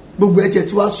gbogbo ẹ̀jẹ̀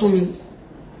tí wá sún mi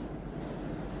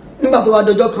nígbà tó wá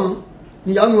dọjọ́ kan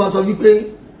níyàwó mi wá sọ wípé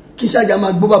kí ṣáàjà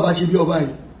máa gbọ́ bàbá ṣe bí ọba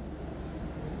yìí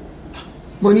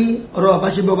mo ní ọ̀rọ̀ bàbá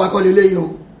ṣe bí ọba kọ́ lélẹ́yìí o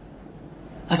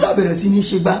àṣà bẹ̀rẹ̀ sí ní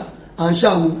ṣe gbá à ń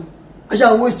ṣàwò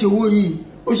aṣáwó èsì owó yìí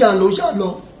ó ṣà lọ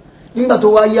nígbà tó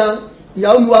wá yá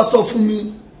ìyàwó mi wá sọ fún mi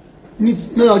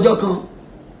ní ọjọ́ kan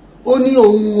ó ní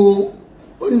òun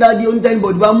ó ní dáadé ó ní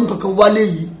tẹ́nibọ̀dì bá mú kankan wálé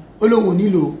yìí ó lóun ò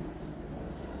nílò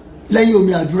lẹ́yìn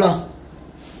omi àdúrà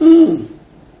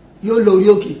yóò lọ orí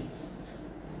òkè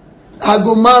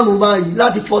aago 5 báyìí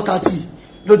láti 4:30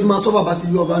 ló ti máa sọ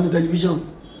Babasebioba ní tẹlifíṣàn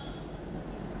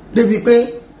débi pé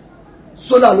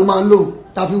sólà ló máa ń lò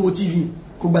tàbí wo TV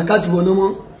kò gbà ká ti wọná mọ́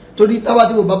torí tábà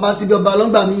tí mo Babasebioba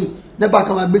lọ́gbà míì nípa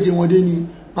kan máa gbèsè wọn dé ni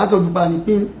má kàn dùpà ní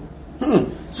pín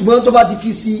ṣùgbọ́n tó bá ti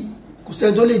fi sí kò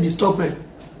sẹ́ni tó lè disturb ẹ̀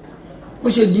ó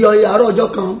ṣe di àárọ̀ ọjọ́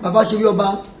kan Babasebioba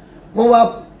wọ́n wá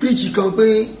preach kan pé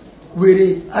wèrè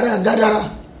ara gádàrà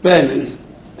bẹ́ẹ̀ni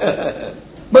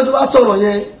bó tó bá sọ̀rọ̀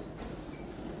yẹn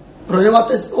ọ̀rọ̀ yẹn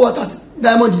wá ta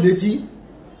Diamond létí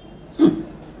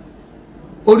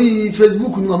orí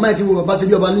Facebook ni màmá ẹ̀ ti wo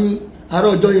Babasebioba ní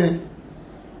àárọ̀ ọjọ́ yẹn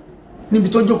níbi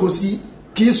tó jókòó sí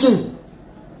kì í sùn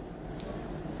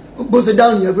bó ṣe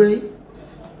dáhùn yẹn pé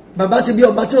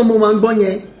Babasebioba tí wọ́n máa ń gbọ́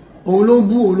yẹn òun ló ń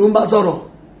bú òun ló ń bá sọ̀rọ̀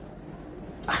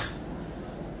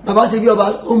Babasebioba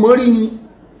ó mọ̀ rí ni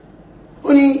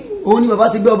ó ní òun ni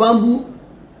Babasebioba ń bú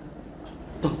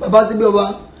Babasebioba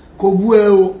kò bú ẹ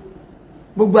o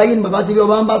gbogbo ayé ni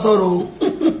Babasebioba ń bá sọ̀rọ̀ o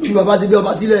fi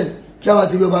Babasebioba sílẹ̀ kí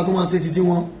Babasebioba kó máa ṣe títí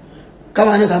wọn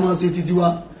káwa náà ká máa ṣe títí wa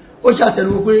ó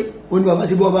ṣàtẹnu pé òun ni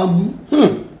Babasebioba ń bú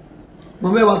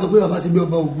mọ̀ mẹ́wàá sọ pé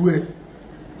Babasebioba ò bú ẹ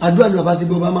àdúrà ni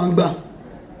Babasebioba máa ń gbà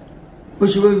ó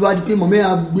ṣe wọ́n bí wá di pé mọ̀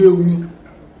mẹ́wàá gbé omi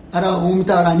ara òun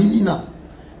tá ara ní yìnà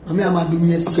mọ̀ mẹ́wàá máa domi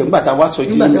ẹ sí nígbà tá a wá sọ jí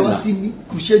nígbà tá a wá sí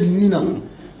kùsẹ́ẹ̀dì yìnà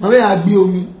mọ̀ mẹ́wàá gbé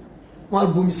omi wọ́n á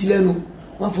bomi sí lẹ́nu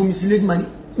wọ́n á fomi sí létí màní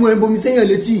wọ́n ẹ̀ bomi sẹ́yìn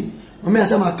létí mọ̀ mẹ́wàá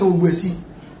sá máa kán gbogbo ẹ̀ sí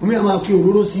mọ̀ mẹ́wàá máa fi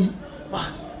òróró sí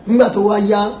nígbà tó wá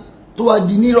yá tó wá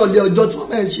di nírọ̀lẹ́ ọjọ́ tí wọ́n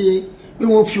fẹ́ ṣe pé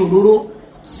wọ́n fi òróró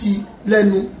sí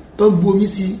lẹ́nu tó ń bu omi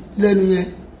sí lẹ́nu yẹn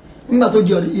nígbà tó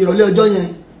di ìrọ̀lẹ́ ọjọ́ yẹn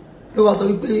ló wá sọ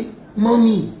wípé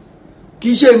mọ́mì kì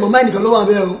í ṣe màmá ẹnìkan ló wà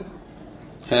bẹ́ẹ̀ o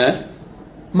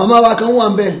màmá wa kan wà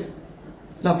bẹ́ẹ̀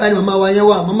làpá ẹni màmá wa yẹn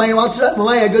wà màmá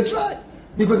yẹn gẹ́ try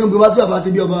bí pé kí n gbé wá sí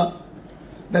Babasebioba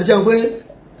bẹ̀ẹ̀ ṣe pé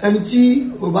ẹni tí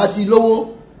ò bá ti lówó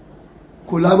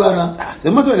kò lágbára. ṣe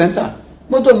mọ́tò ilẹ̀ ń tà.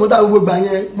 mọ́tò gbogbo ìgbà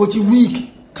yẹn mo ti weak.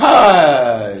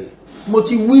 káì. mo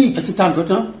ti weak. ẹ ti ta nǹkan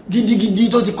tán. gidigidi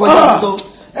tó ti kọjá sọ.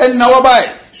 ẹ náwó báyìí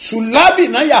sùlábì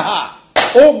náà yà á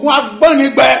ogun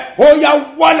agbọ́nigbẹ ó yà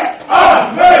wọlé.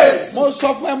 mo sọ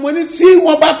fún ẹ mo ní tí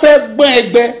wọ́n bá fẹ́ gbọ́n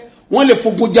ẹgbẹ́ wọ́n lè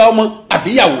fogun ja ọmọ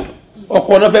àbíyàwó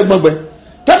ọkọ náà fẹ́ gbọ́n gbẹ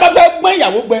tẹ́ bá fẹ́ gbọ́n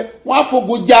ìyàwó gbẹ wọ́n á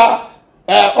fogun ja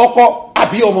ọkọ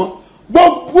àbí ọmọ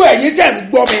gbogbo ẹ̀yin tẹ̀ ń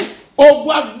gbọ́ mi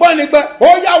ogun agbọ́nigbẹ ó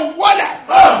yà wọlé.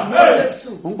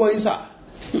 mo ń gbọ́ yín sà.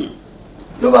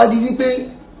 ló bá di wípé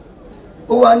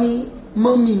ó wá ní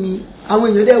mọ́mì mi àwọn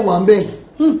èèyàn dẹ̀ wà ń bẹ̀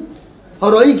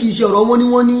ọ̀rọ̀ yìí kì í ṣe ọ̀rọ̀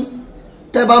wọ́n ní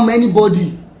tẹ́ bá mọ anybody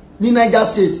ní Niger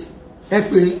State ẹ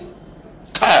pé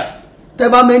tẹ́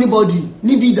bá mọ anybody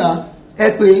ní Bida ẹ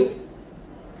pé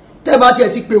tẹ́ bá tiẹ̀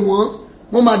ti pè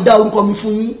wọ́n máa dá orúkọ mi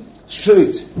fún yín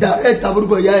straight direct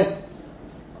àbúrúkọ ìyá ẹ̀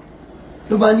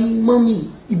ló bá ní mọ́mì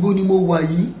ibo ni mo wà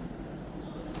yìí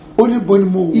ó ní ibo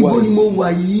ni mo wà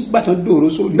yìí gbàtàn dòrò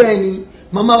sórí bẹ́ẹ̀ ni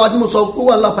màmá wa tí mo sọ ó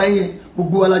wà lápá yẹn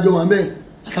gbogbo wa lájọ wà ń bẹ̀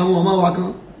àtàwọn màmá wa kan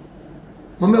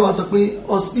màmá wa sọ pé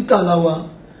hospital la wà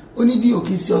ó ní bí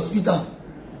òkè sí hospital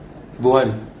ibo wà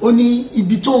ní. ó ní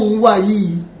ibi tó ń wà yìí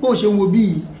bó ṣe ń wo bí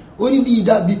yìí ó ní bí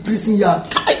dàbí prison yard.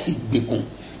 ìgbèkùn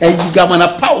ẹ̀yin gamana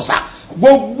pausa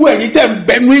gbogbo ẹ̀yin tẹ̀ ń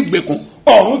bẹnu ìgbèkùn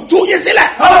ọ̀run tú yín sílẹ̀.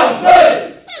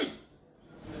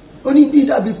 ó ní bí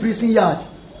dàbí prison yard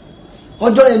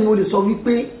ọjọ́ yẹn ni mo lè sọ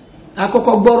wípé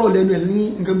àkọ́kọ́ gbọ́rọ̀ lẹ́nu ẹ̀ ní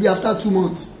nǹkan bí after 2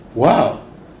 months. wow.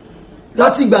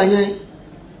 láti ìgbà yẹn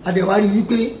àdẹ̀wárí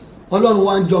wípé ọlọ́run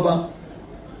wa ń jọba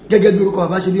gẹ́gẹ́ bí orúkọ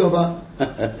Babasebioba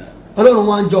ọlọ́run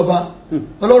wa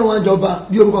ń jọba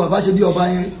bí orúkọ Babasebioba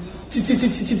yẹn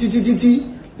títí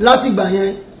láti ìgbà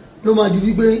yẹn ló máa di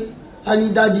wípé I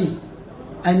need daddy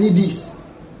I need this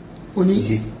ó ní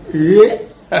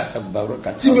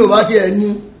tí mi ò bá tiẹ̀ ní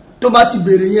tó bá ti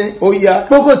bèrè yẹn ó yá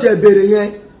pókò tiẹ̀ bèrè yẹn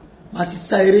màá ti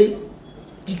sá eré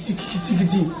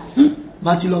kìtìkìtì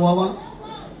màá ti lọ wá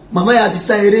màmá yà ti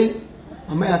sá eré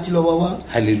màmá yà ti lọ wá.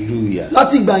 hallelujah.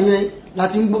 láti ìgbà yẹn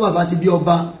láti ń gbọ́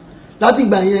Babasebioba láti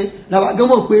ìgbà yẹn làwa gan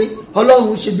mọ̀ pé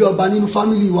ọlọ́run ṣe bí ọba nínú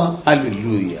fámìlì wa.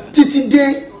 hallelujah. títí dé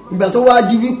ìgbà tó wá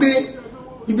di wípé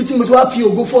ibi tí mo ti wá fi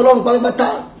ògo fún ọlọ́run pátápátá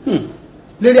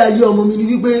lérí ayé ọmọ mi ni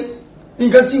wípé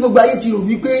nǹkan tí gbogbo ayé ti rò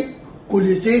wípé kò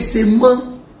lè ṣeé ṣe mọ́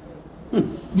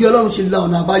bí ọlọ́run ṣe la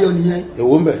ọ̀nà àbáyọ nìyẹn.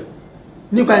 èwo ń bẹ̀.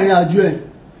 nípa ìrìn àjò ẹ̀.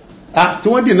 tí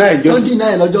wọ́n dìnnà ẹ̀ jọ́sí. wọ́n dìnnà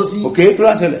ẹ̀ lọ́jọ́ sí. ok tó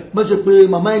lásẹ̀ lẹ̀. bó ṣe pé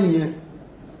màmá ẹ̀ nìyẹn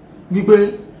wípé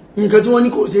nǹkan tí wọ́n ní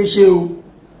kò ṣeé ṣe o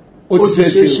ó ti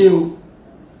ṣeé ṣe o.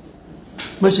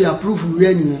 mo ṣe approve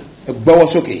rẹ̀ nìyẹn. ẹ gbọ́wọ́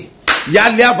sókè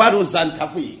yálé abádùn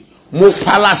zantafu yìí mo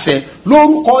palasẹ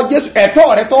lórúkọ Jésù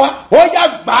ẹ̀tọ́ rẹ tó wá ó yá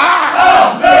gbà á.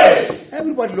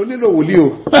 everybody ló nílò wòlíì o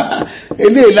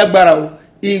eléyìí lágbára o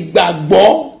ìgbàgbọ́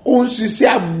ó ń ṣiṣẹ́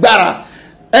agbára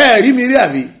ẹ rí mi rí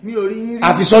àbí mi ò rí yín rí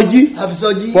àfisọjí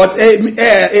but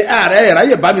ààrẹ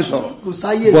ráyè bá mi sọ̀rọ̀ kò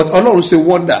sáyè but Ọlọ́run ṣe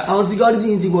wonder. àwọn security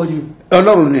yìí ti pọ̀ jù.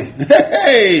 Ọlọ́run ni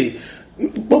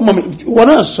wọn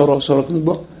náà sọ̀rọ̀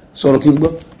kí n gbọ́.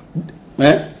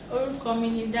 orúkọ mi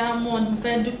ni Diamond. Mo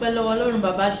fẹ́ dúpẹ́ lọ́wọ́ Ọlọ́run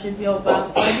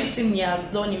Babasebioba for everything he has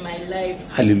done in my life.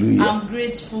 Hallelujah. I'm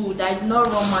grateful that I did not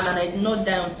run man and I did not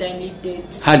die on timely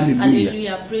death. Hallelujah.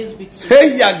 Hallelujah. Praise be to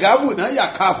Hey Yagabu na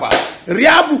Yakafa.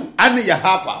 Riabu ani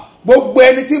Yahafa. Gbogbo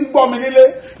ẹni tí ń gbọ́ mi nílé,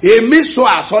 èmi sọ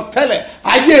àsọtẹ́lẹ̀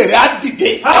ayé rẹ̀ á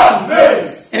dìde. Amen.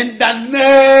 In the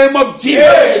name of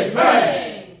Jesus.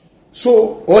 Amen.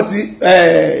 So, o ti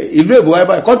ìlú èbó ẹ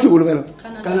báyìí, country wo ló fẹ́ lọ?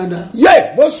 Canada.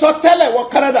 Yé, mo sọ tẹ́lẹ̀ wọ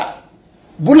Canada.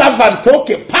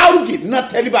 Bulavantoke, Paugi,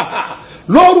 Natalibaha.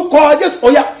 Lórúkọ Jésù, ó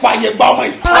yá fàyè gbà ọmọ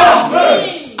yìí. Amen.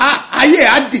 Ayé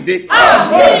á dìde.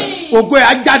 Amen. Ògo ẹ̀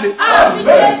á jáde.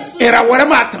 Amen. Ìràwọ̀ rẹ̀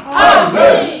máa tàn.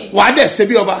 Amen. Wà á dẹ̀ ṣe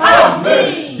bí ọba.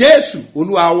 Amen. Jésù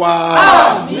Olúwa wa.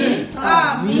 Amen.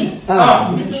 Amen.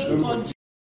 Amen.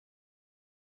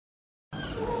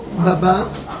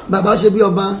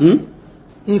 Babasebioba,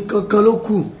 nǹkan kan ló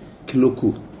kù. Kí ló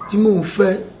kù? Tí mò ń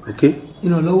fẹ́. Okay.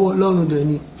 Ìrànlọ́wọ́ Ọlọ́run dẹ̀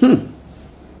ni.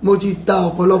 Mo ti ta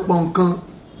ọ̀pọ̀lọpọ̀ nǹkan.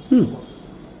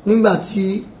 Nígbà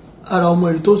tí ara ọmọ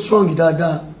yìí tó strong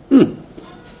dáadáa.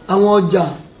 Àwọn ọjà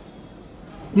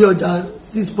bí ọjà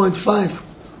 6.5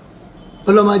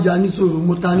 ọlọ́màjà níṣòro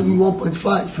mo ta níbi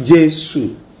 1.5. Jésù.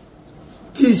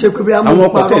 Tí ìṣe pé bí a mú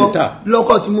parọ́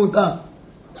lọ́kọ̀ tí mo ta.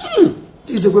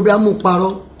 Tí ìṣe pé bí a mú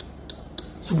parọ́.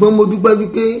 Ṣùgbọ́n mo dúpẹ́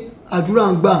wípé àdúrà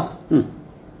ń gbà.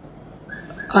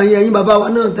 Àyìn ẹ̀yin bàbá wa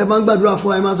náà tẹ́ bá ń gbàdúrà fún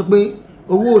wa ẹ máa sọ pé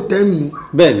owó ò tẹ́ mi.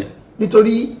 Bẹ́ẹ̀ni.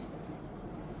 Nítorí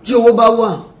tí owó bá wà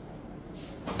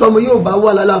tọmọ yóò bá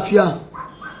wà lálàáfíà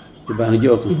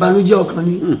ìbànújẹ́ ọkàn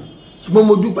ni. Ṣùgbọ́n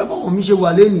mo dúpẹ́ báwọn mi ṣe wà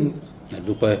lénìí.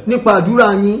 Nípa àdúrà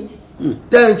yín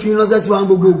tẹ́ ń fi ránṣẹ́ sí wa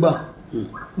gbogbo ìgbà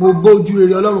mo gbọ́ ojú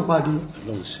rere Ọlọ́run pàdé.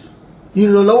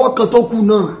 Ìrànlọ́wọ́ kan tó kù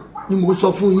náà ni mo sọ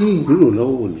fún yín.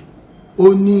 Ìrànlọ́wọ́ ni.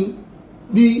 Ó ní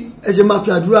bí ẹ ṣe máa fi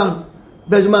àdúrà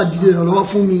bẹ́ẹ̀ ṣe máa dìde ìrànlọ́wọ́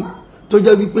fún mi tó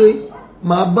jẹ́ wípé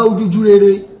màá bá ojú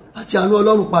rere àti àánú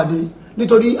Ọlọ́run pàdé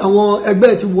nítorí àwọn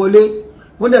ẹgbẹ́ ti wọlé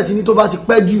wọ́n dẹ̀ ti ní tó bá ti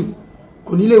pẹ́ jù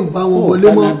kò ní lè bá wọn wọlé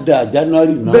mọ́. Canada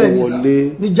January náà wọlé.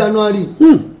 Ní January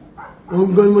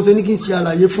òun gan ni mo ṣe ní kí n ṣe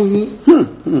àlàyé fún yín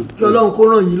kí Ọlọ́run kó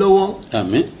ràn yín lọ́wọ́.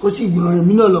 Àmín. Kó sì gbìyànjú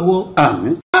mí náà lọ́wọ́.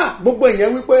 Àmín. Gbogbo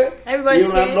èèyàn wípé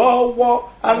ìrànlọ́wọ́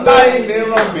aláìní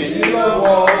ràn mí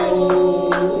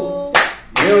lọ́wọ́.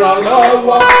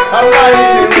 Ìrànlọ́wọ́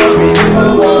aláìní ràn mí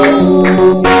lọ́wọ́.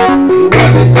 Ìwọ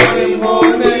nìkan ni mo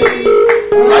ní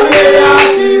ayé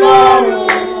àti lọ́run.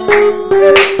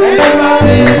 Ẹni bá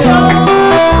ní yan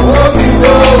ó sì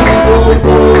lóhùn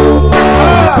gbogbo.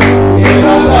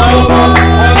 Ìrànlọ́wọ́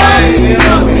aláìní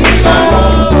ràn mí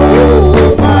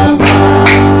lọ́wọ́.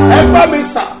 Ẹ bá mi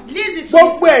sà.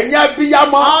 Gbogbo ẹ̀yin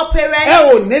abiyamọ ẹ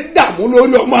ò ní dààmú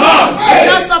lórí ọmọ.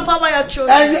 Don't suffer by your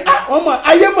children. Ẹ̀yin ọmọ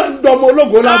ayé máa ń dọmọ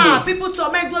ológo lábò. People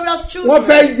torment glorious children. Wọ́n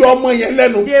fẹ́ yọ ọmọ yẹn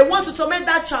lẹ́nu. They want to torment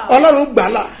that child. Ọlọ́run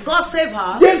gbàlà. God save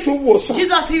her. Jésù wòsàn.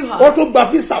 Jesus heal her. Ó tún gba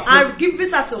visa fún. And give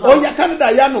visa to her. Ó yá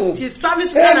Canada yánu. She's traveling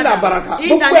to Canada. Ẹ nà baraka. In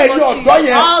the Gbogbo name ẹ̀yin of ọ̀dọ́ Jesus.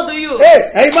 yẹn. All the youth.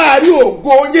 Ẹ̀yin máa rí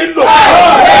ògo yín lò.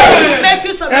 Make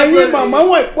use of Ẹ̀yin màmá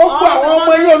wọn gbogbo àwọn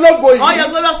ọmọ yín ológo yìí. All your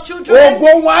glorious children. Ògo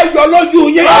wọn á yọ lójú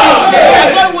yín.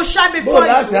 God will shine before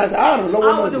you. Àrùn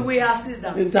lọ́wọ́ How náà. do we assist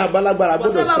them? Níta abalagbara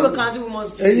gbọ́dọ̀ Whatever we can do, we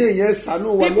must do. Ẹ̀yin yẹn ṣàánú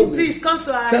wa lónìí. People, please come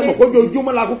to our Sẹ́mo kójú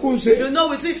ojúmọ́ la kúkú ń ṣe. You know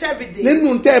we do it every day.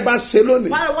 Nínú tẹ́ ẹ bá ṣe lónìí.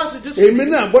 What I want to do today. Èmi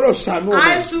náà gbọ́dọ̀ ṣàánú wa.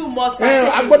 I too must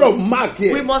participate. A gbọ́dọ̀ máàkì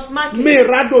ẹ̀. We must mark it. Mi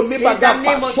rado ní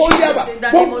bàgàfà sóyàbà.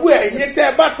 Gbogbo ẹ̀yin tẹ́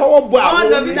ẹ bá tọwọ́ bọ àwọn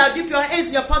All of you yín. that dip your hands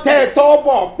in your pocket. Tẹ́ ẹ tọwọ́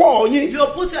bọ ọ̀pọ̀ yín. You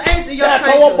put your hands in your Tẹ́ ẹ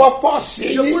treasures. tọwọ́ bọ pọ́ọ̀sì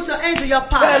You yín. put your hands in your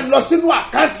Tẹ́ ẹ pants. lọ sínú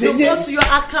àkáǹtì You yín. go to your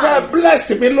account. Tẹ́ ẹ bless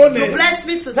mi lónìí. You bless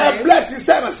me today. Tẹ́ ẹ bless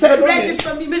iṣẹ́ ìránṣẹ́ You bless lónìí. this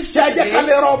ministry Tẹ́ ẹ jẹ́ ká today.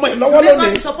 lè ran ọmọ ìlọ́wọ́ You make lónìí.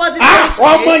 us to support this ministry.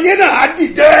 Ọmọ yín náà á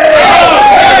dìde.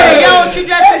 Your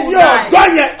children will Ẹ̀yin ọ̀dọ́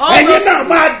yẹn, ẹ̀yin náà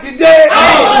máa dìde.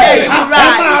 Ẹ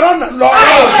máa rọ́nà lọ.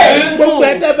 Gbogbo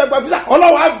ẹ̀ tẹ́ fẹ́ gba fisa,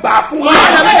 Ọlọ́run á gbà fún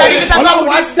yín. Ọlọ́run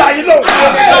á dá yín lò.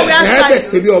 Ẹ bẹ̀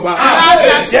ṣe bí ọba.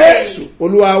 Jésù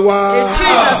Olúwa wa. In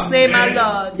Jesus' name, our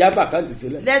Lord. Yaba kan ti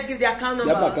sílẹ̀. Let's give the account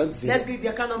number. Yaba kan ti sílẹ̀. Let's give the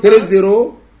account number.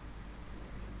 30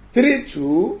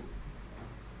 32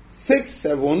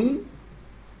 67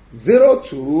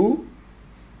 02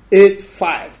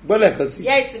 85. Gbọ́dọ̀ kan sí.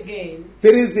 Hear it again.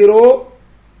 30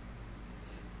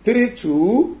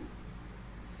 32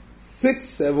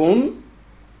 67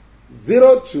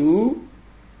 02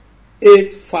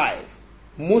 85.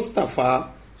 Mustapha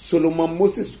Solomon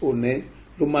Moses One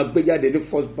ló máa gbé jáde ní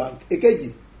First Bank.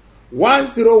 Èkejì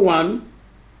 101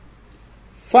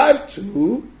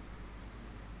 52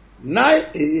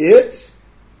 98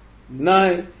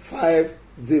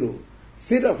 950.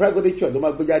 Seed of Christ Golden Church ló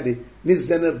máa gbé jáde ní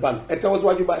Zenith Bank ẹ tẹ́wọ́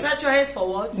síwájú báyìí. Stretch your hands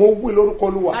forward. mo wí lórúkọ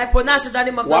Olúwa. I pronounce in the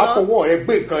name of the wàá Lord. fọwọ́ ẹ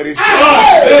gbé nǹkan rẹ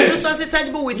sí. Do something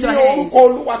tangible with your ní hands. orúkọ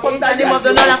Olúwa tó In the dájú name of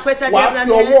the Lord, I created wàá heaven and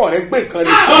fi ọwọ́ rẹ gbé nǹkan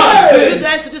rẹ sí. Use your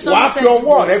hands to do wàá something fi tangible.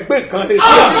 ọwọ́ rẹ gbé nǹkan rẹ sí.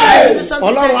 Do something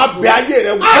Ọlọ́run á tangible. bẹ ayé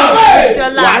rẹ wò. With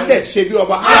your wàá life. dẹ̀ ṣe bí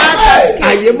ọba.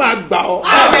 ayé máa gbà ọ́.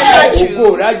 ògo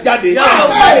rẹ á jáde.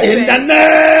 In the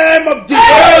name of Jesus.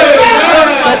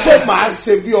 sọ pé màá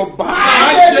ṣe bí ọba.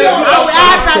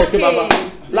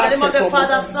 In the name of the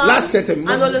Father, Son, láṣẹ tẹ̀mí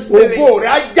and Holy Spirit. ògo rẹ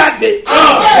á jáde.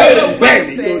 bẹ́ẹ̀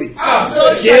ni lórí.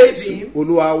 So shall it be.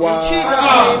 Olúwa wá. In Jesus'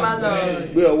 name, my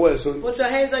Lord. gbé ọwọ́ ẹ̀ sórí. Put your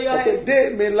hands on your head. dé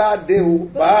mi ládé o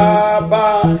bàbá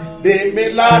dé mi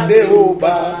ládé o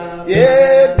bá yé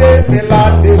dé mi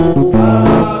ládé o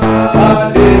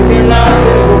bá dé mi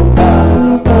ládé o bá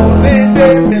mo ní dé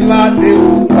mi ládé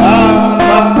o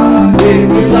bàbá dé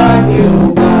mi ládé o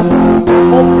bá.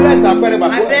 mo bless àpẹẹrẹ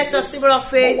bàbá I bless your symbol of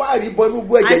faith. mo wá rí bọ́ inú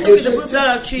gbọ́ I ẹ̀jẹ̀ speak with the good blood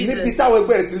of Jesus. níbi táwọn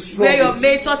ẹgbẹ́ rẹ̀ ti sọ Where your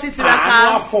maid taught it to àánú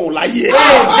raka. àfọ̀hún láyé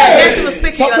Yes, he will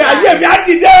speak in sọ your pé ayé life. mi á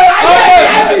dìde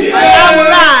I will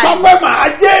rise. sọ pé màá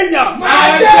jẹ́ èèyàn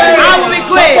I will be sọ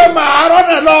great. pé màá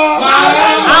rọ́nà lọ.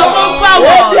 I will move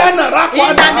forward.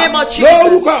 In the name of Jesus.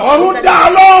 lórúkọ ọ̀run dá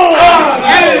lóhùn.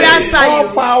 Heaven will answer you.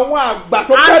 ọfà àwọn àgbà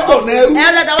tó fẹ́ Out of dọ̀nà ẹrú.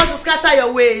 elder that want to scatter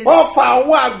your ways. ọfà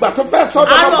àwọn àgbà tó fẹ́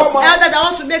sọ́dọ̀ Out of ọmọkọ́mọ. elder that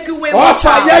want to make you wayward ọfà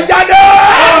child. yẹn jáde. The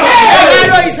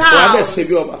arrow is wàá bẹ̀ out. ṣe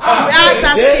bí ọba. We ask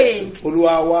as king.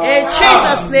 Olúwa wa. In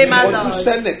Jesus' name, my ọdún Lord.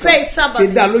 sẹ́nẹ̀kan Praise somebody.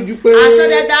 fi dá lójú pé.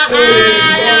 Assure that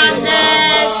I am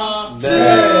next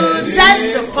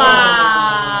to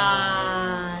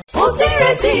testify. ó ti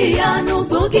retí ìyanu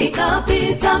gbòógì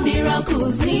capital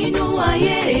miracles nínú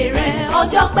ayé rẹ̀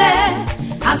ọjọ́ pẹ́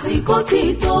àsìkò tí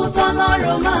tó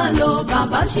tọ́lọ́run máa lo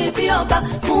bàbá ṣe bí ọba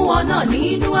fún wọn náà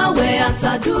nínú àwẹ̀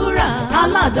àtàdúrà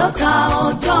aládọ́ta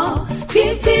ọjọ́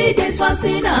 50 days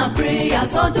fasting and prayer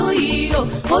tọdún yìí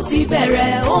ó ti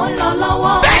bẹ̀rẹ̀ ó ń lọ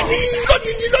lọ́wọ́. bẹ́ẹ̀ni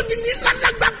lódìdí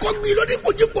lálàgbà kọgbì lórí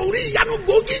kojúpọ orí ìyanu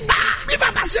gbòógì gbà bí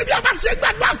bàbá ṣe bí ọba ṣe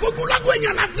gbàdúrà fógúnlọ́gọ̀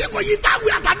èèyàn lásìkò yìí táwé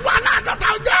àtàdúrà aládọ́ta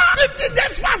ọjọ́ 50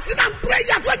 days fasting and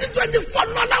prayer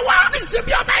 2024 lọ́lọ́wọ́ ní ṣe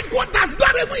bí ọba headquarters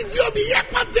gbọ́dọ̀mú ìdí omi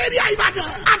airport area Ìbàdàn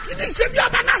àti ní ṣe bí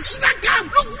ọba national camp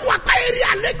lùfùwàpá area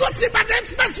Lagos Ìbàdàn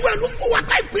expressway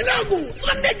lùfùwàpá ìpínlẹ̀ Ògùn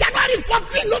Sunday January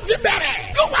 14 ló ti bẹ̀rẹ̀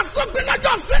yóò wá sọ́gbìn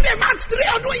lọ́jọ́ Sunday March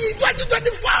 3 ọdún yìí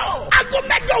 2024 aago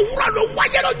 8 òwúrọ̀ ló ń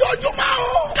wáyé lójoojúmọ́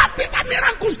o capital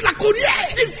miracles la kò rí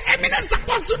ẹ̀ this eminence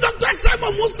apostle Dr. S.M.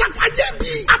 Mustapha JB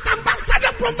at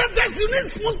ambassador prophetess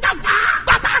Eunice Mustapha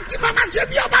bàbá àti màmá ṣe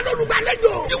bí ọba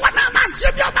lólùgbàlejò ìwọ náà máa ṣe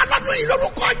bí ọba lọ́dún yìí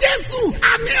lórúkọ Jésù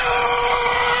àmín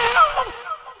o.